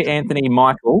 Troy, Anthony,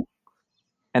 Michael,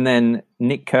 and then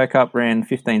Nick Kirkup ran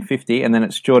 15:50, and then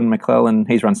it's Jordan McClellan.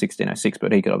 He's run 16:06,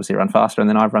 but he could obviously run faster, and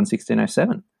then I've run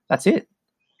 16:07. That's it.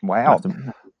 Wow. This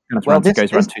goes run 2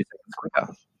 seconds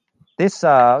quicker.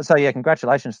 So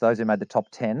congratulations to those who made the top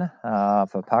 10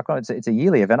 for Parkrun. It's a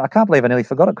yearly event. I can't believe I nearly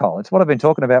forgot it, Cole. It's what I've been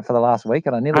talking about for the last week,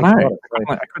 and I nearly forgot it.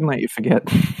 I couldn't let you forget.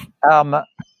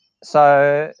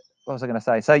 So what was I going to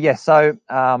say? So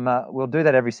we'll do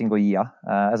that every single year.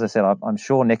 As I said, I'm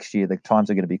sure next year the times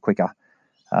are going to be quicker,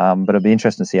 but it'll be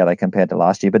interesting to see how they compare to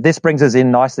last year. But this brings us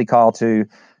in nicely, Kyle, to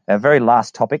our very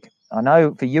last topic. I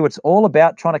know for you it's all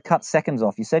about trying to cut seconds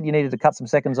off. You said you needed to cut some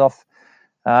seconds off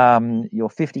your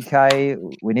 50K.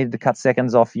 We needed to cut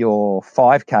seconds off your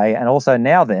 5K. And also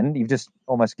now then, you've just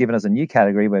almost given us a new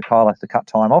category where Kyle has to cut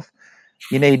time off.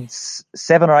 You need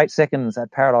 7 or 8 seconds at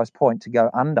Paradise Point to go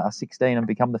under 16 and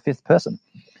become the 5th person.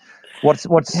 What's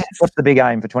the big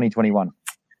aim for 2021?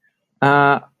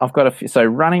 I've got so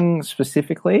running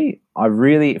specifically,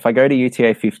 if I go to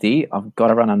UTA 50, I've got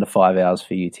to run under 5 hours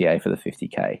for UTA for the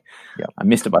 50K. Yep. I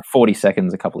missed it by 40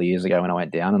 seconds a couple of years ago when I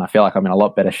went down, and I feel like I'm in a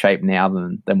lot better shape now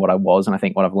than what I was. And I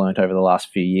think what I've learned over the last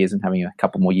few years and having a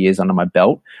couple more years under my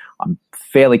belt, I'm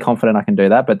fairly confident I can do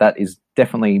that. But that is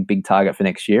definitely a big target for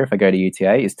next year if I go to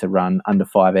UTA, is to run under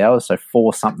 5 hours. So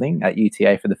 4 something at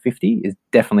UTA for the 50 is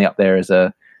definitely up there as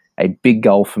a big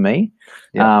goal for me.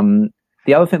 Yep.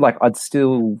 The other thing, I'd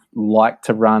still like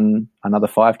to run another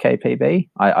 5K PB.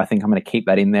 I think I'm going to keep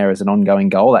that in there as an ongoing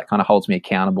goal. That kind of holds me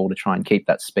accountable to try and keep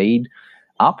that speed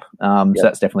up. So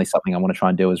that's definitely something I want to try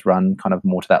and do, is run kind of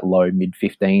more to that low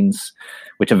mid-15s,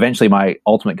 which eventually my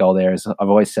ultimate goal there is, I've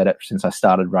always said it since I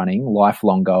started running,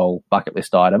 lifelong goal, bucket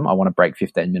list item. I want to break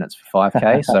 15 minutes for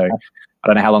 5K. So I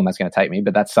don't know how long that's going to take me,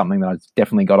 but that's something that I've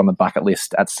definitely got on the bucket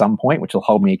list at some point, which will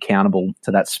hold me accountable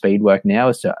to that speed work now,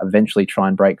 is to eventually try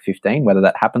and break 15. Whether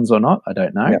that happens or not, I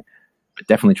don't know. Yep. But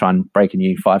definitely try and break a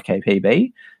new 5K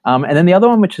PB. And then the other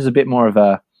one, which is a bit more of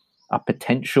a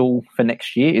potential for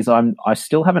next year, is I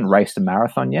still haven't raced a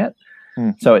marathon yet.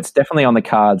 So it's definitely on the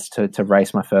cards to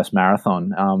race my first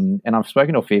marathon. And I've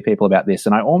spoken to a few people about this,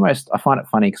 and I find it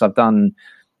funny because I've done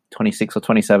 26 or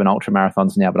 27 ultra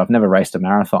marathons now, but I've never raced a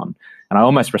marathon. And I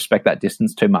almost respect that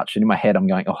distance too much. And in my head, I'm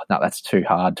going, oh, no, that's too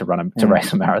hard to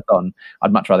race a marathon.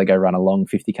 I'd much rather go run a long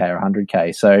 50K or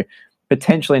 100K. So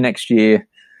potentially next year,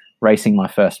 racing my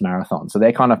first marathon. So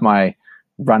they're kind of my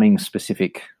running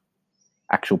specific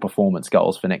actual performance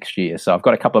goals for next year. So I've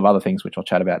got a couple of other things which I'll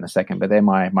chat about in a second, but they're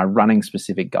my running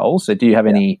specific goals. So do you have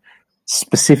any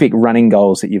specific running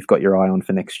goals that you've got your eye on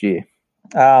for next year?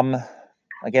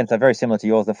 Again, so very similar to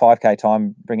yours, the 5K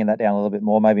time, bringing that down a little bit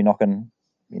more, maybe knocking,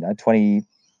 20,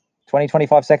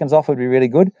 25 seconds off would be really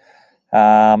good.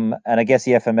 And I guess,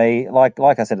 for me, like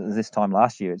I said this time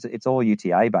last year, it's all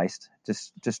UTA based,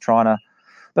 just trying to,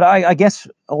 but I guess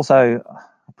also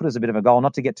put as a bit of a goal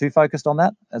not to get too focused on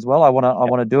that as well. I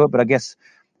want to do it, but I guess,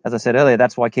 as I said earlier,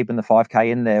 that's why keeping the 5K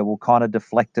in there will kind of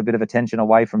deflect a bit of attention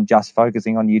away from just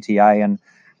focusing on UTA.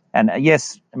 And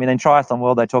yes, I mean, in Triathlon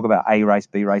World, they talk about A race,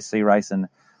 B race, C race. And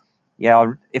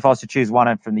if I was to choose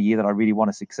one from the year that I really want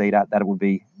to succeed at, that would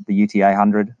be the UTA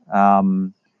 100.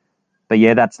 But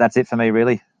yeah, that's it for me,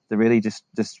 really. To really just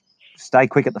stay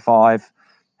quick at the 5,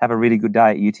 have a really good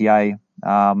day at UTA,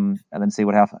 and then see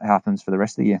what happens for the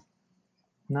rest of the year.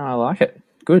 No, I like it.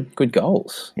 Good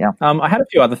goals. Yeah. I had a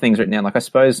few other things written down, like I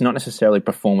suppose not necessarily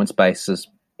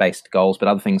performance-based goals, but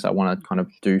other things I want to kind of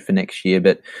do for next year.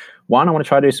 But one, I want to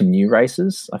try to do some new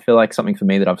races. I feel like something for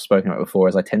me that I've spoken about before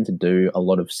is I tend to do a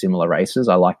lot of similar races.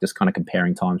 I like just kind of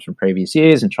comparing times from previous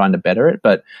years and trying to better it,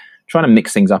 but trying to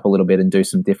mix things up a little bit and do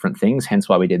some different things. Hence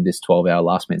why we did this 12-hour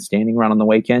last man standing run on the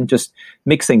weekend. Just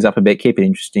mix things up a bit, keep it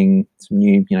interesting, some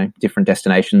new, different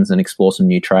destinations and explore some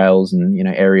new trails and,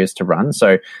 areas to run.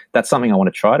 So that's something I want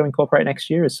to try to incorporate next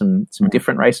year is some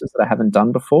different races that I haven't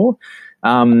done before.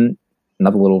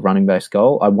 Another little running-based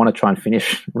goal, I want to try and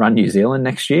finish Run New Zealand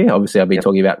next year. Obviously, I'll be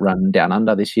talking about Run Down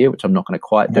Under this year, which I'm not going to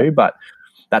quite do, but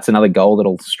that's another goal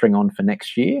that'll string on for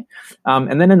next year.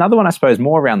 And then another one, I suppose,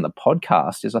 more around the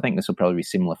podcast is I think this will probably be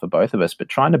similar for both of us, but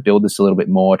trying to build this a little bit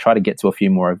more, try to get to a few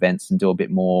more events and do a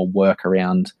bit more work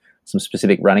around some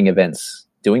specific running events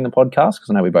doing the podcast, because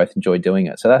I know we both enjoy doing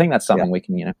it. So I think that's something we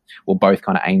can, we'll both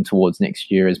kind of aim towards next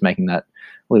year, is making that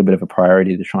a little bit of a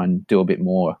priority to try and do a bit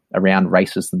more around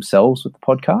races themselves with the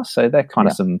podcast. So they're kind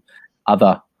of some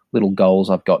other little goals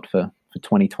I've got for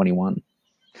 2021.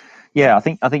 Yeah, I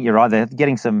think you're right there.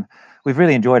 We've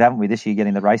really enjoyed, haven't we, this year,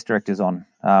 getting the race directors on.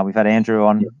 We've had Andrew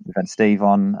on, we've had Steve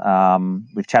on.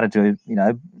 We've chatted to,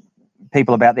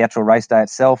 people about the actual race day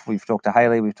itself. We've talked to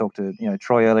Haley, we've talked to,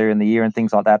 Troy earlier in the year and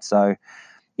things like that. So,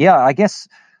 yeah, I guess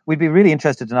we'd be really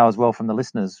interested to know as well from the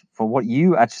listeners for what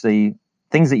you actually,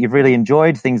 things that you've really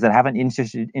enjoyed, things that haven't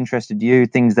interested you,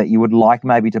 things that you would like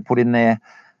maybe to put in there.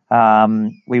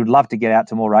 We would love to get out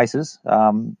to more races.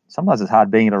 Sometimes it's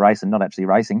hard being at a race and not actually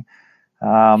racing.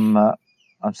 I'm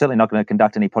certainly not going to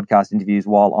conduct any podcast interviews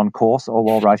while on course or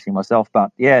while racing myself,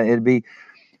 but yeah,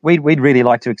 we'd really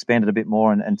like to expand it a bit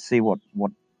more and see what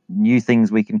new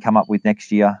things we can come up with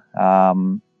next year.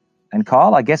 And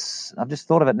Kyle, I guess I've just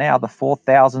thought of it now, the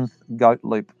 4,000th goat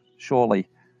loop, surely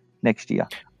next year.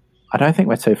 I don't think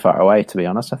we're too far away, to be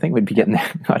honest. I think we'd be getting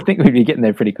there. I think we'd be getting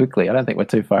there pretty quickly. I don't think we're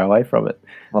too far away from it.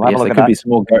 Well, there could be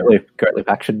some more goat loop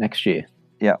action next year.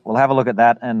 Yeah, we'll have a look at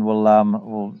that, and we'll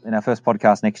in our first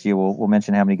podcast next year we'll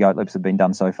mention how many goat loops have been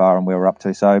done so far and where we're up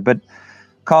to. So, but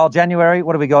Kyle, January,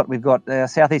 what have we got? We've got the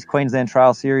Southeast Queensland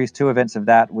Trail Series, 2 events of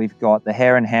that. We've got the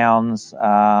Hare and Hounds,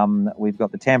 we've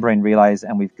got the Tambourine Relays,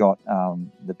 and we've got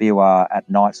the Biwa at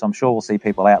night. So I'm sure we'll see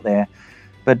people out there.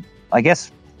 But I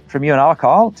guess from you and I,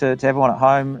 Kyle, to everyone at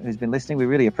home who's been listening, we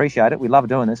really appreciate it. We love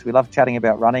doing this. We love chatting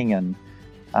about running, and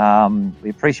we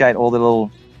appreciate all the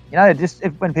little,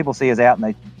 when people see us out and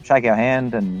they shake our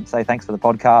hand and say thanks for the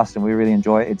podcast, and we really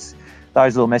enjoy it. It's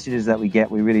those little messages that we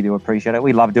get. We really do appreciate it.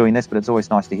 We love doing this, but it's always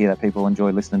nice to hear that people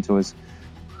enjoy listening to us.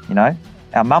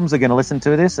 Our mums are going to listen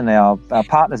to this, and our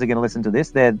partners are going to listen to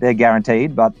this. They're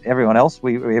guaranteed, but everyone else,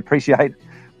 we appreciate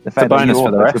the fact that you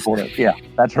all support it. Yeah,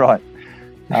 that's right.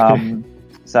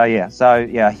 So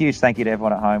a huge thank you to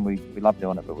everyone at home. We love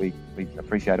doing it, but we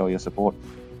appreciate all your support.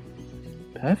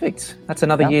 Perfect. That's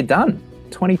another year done.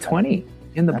 2020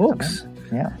 in the books.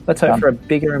 Yeah. Let's hope for a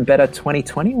bigger and better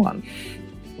 2021.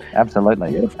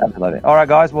 Absolutely. Beautiful. Absolutely. All right,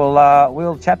 guys.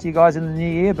 We'll chat to you guys in the new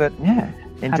year, but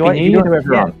enjoy. Happy New Year to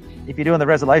everyone. If you're doing the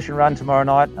Resolution Run tomorrow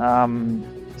night,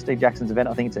 Steve Jackson's event,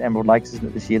 I think it's at Emerald Lakes, isn't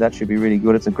it, this year? That should be really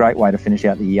good. It's a great way to finish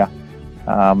out the year.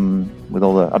 With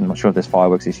all I'm not sure if there's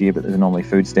fireworks this year, but there's normally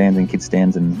food stands and kids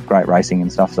stands and great racing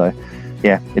and stuff. So,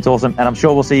 yeah, it's awesome. And I'm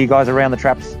sure we'll see you guys around the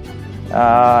traps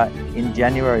in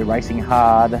January, racing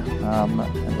hard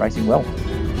and racing well.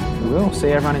 We will. See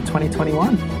everyone in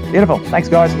 2021. Beautiful. Thanks,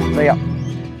 guys. See ya.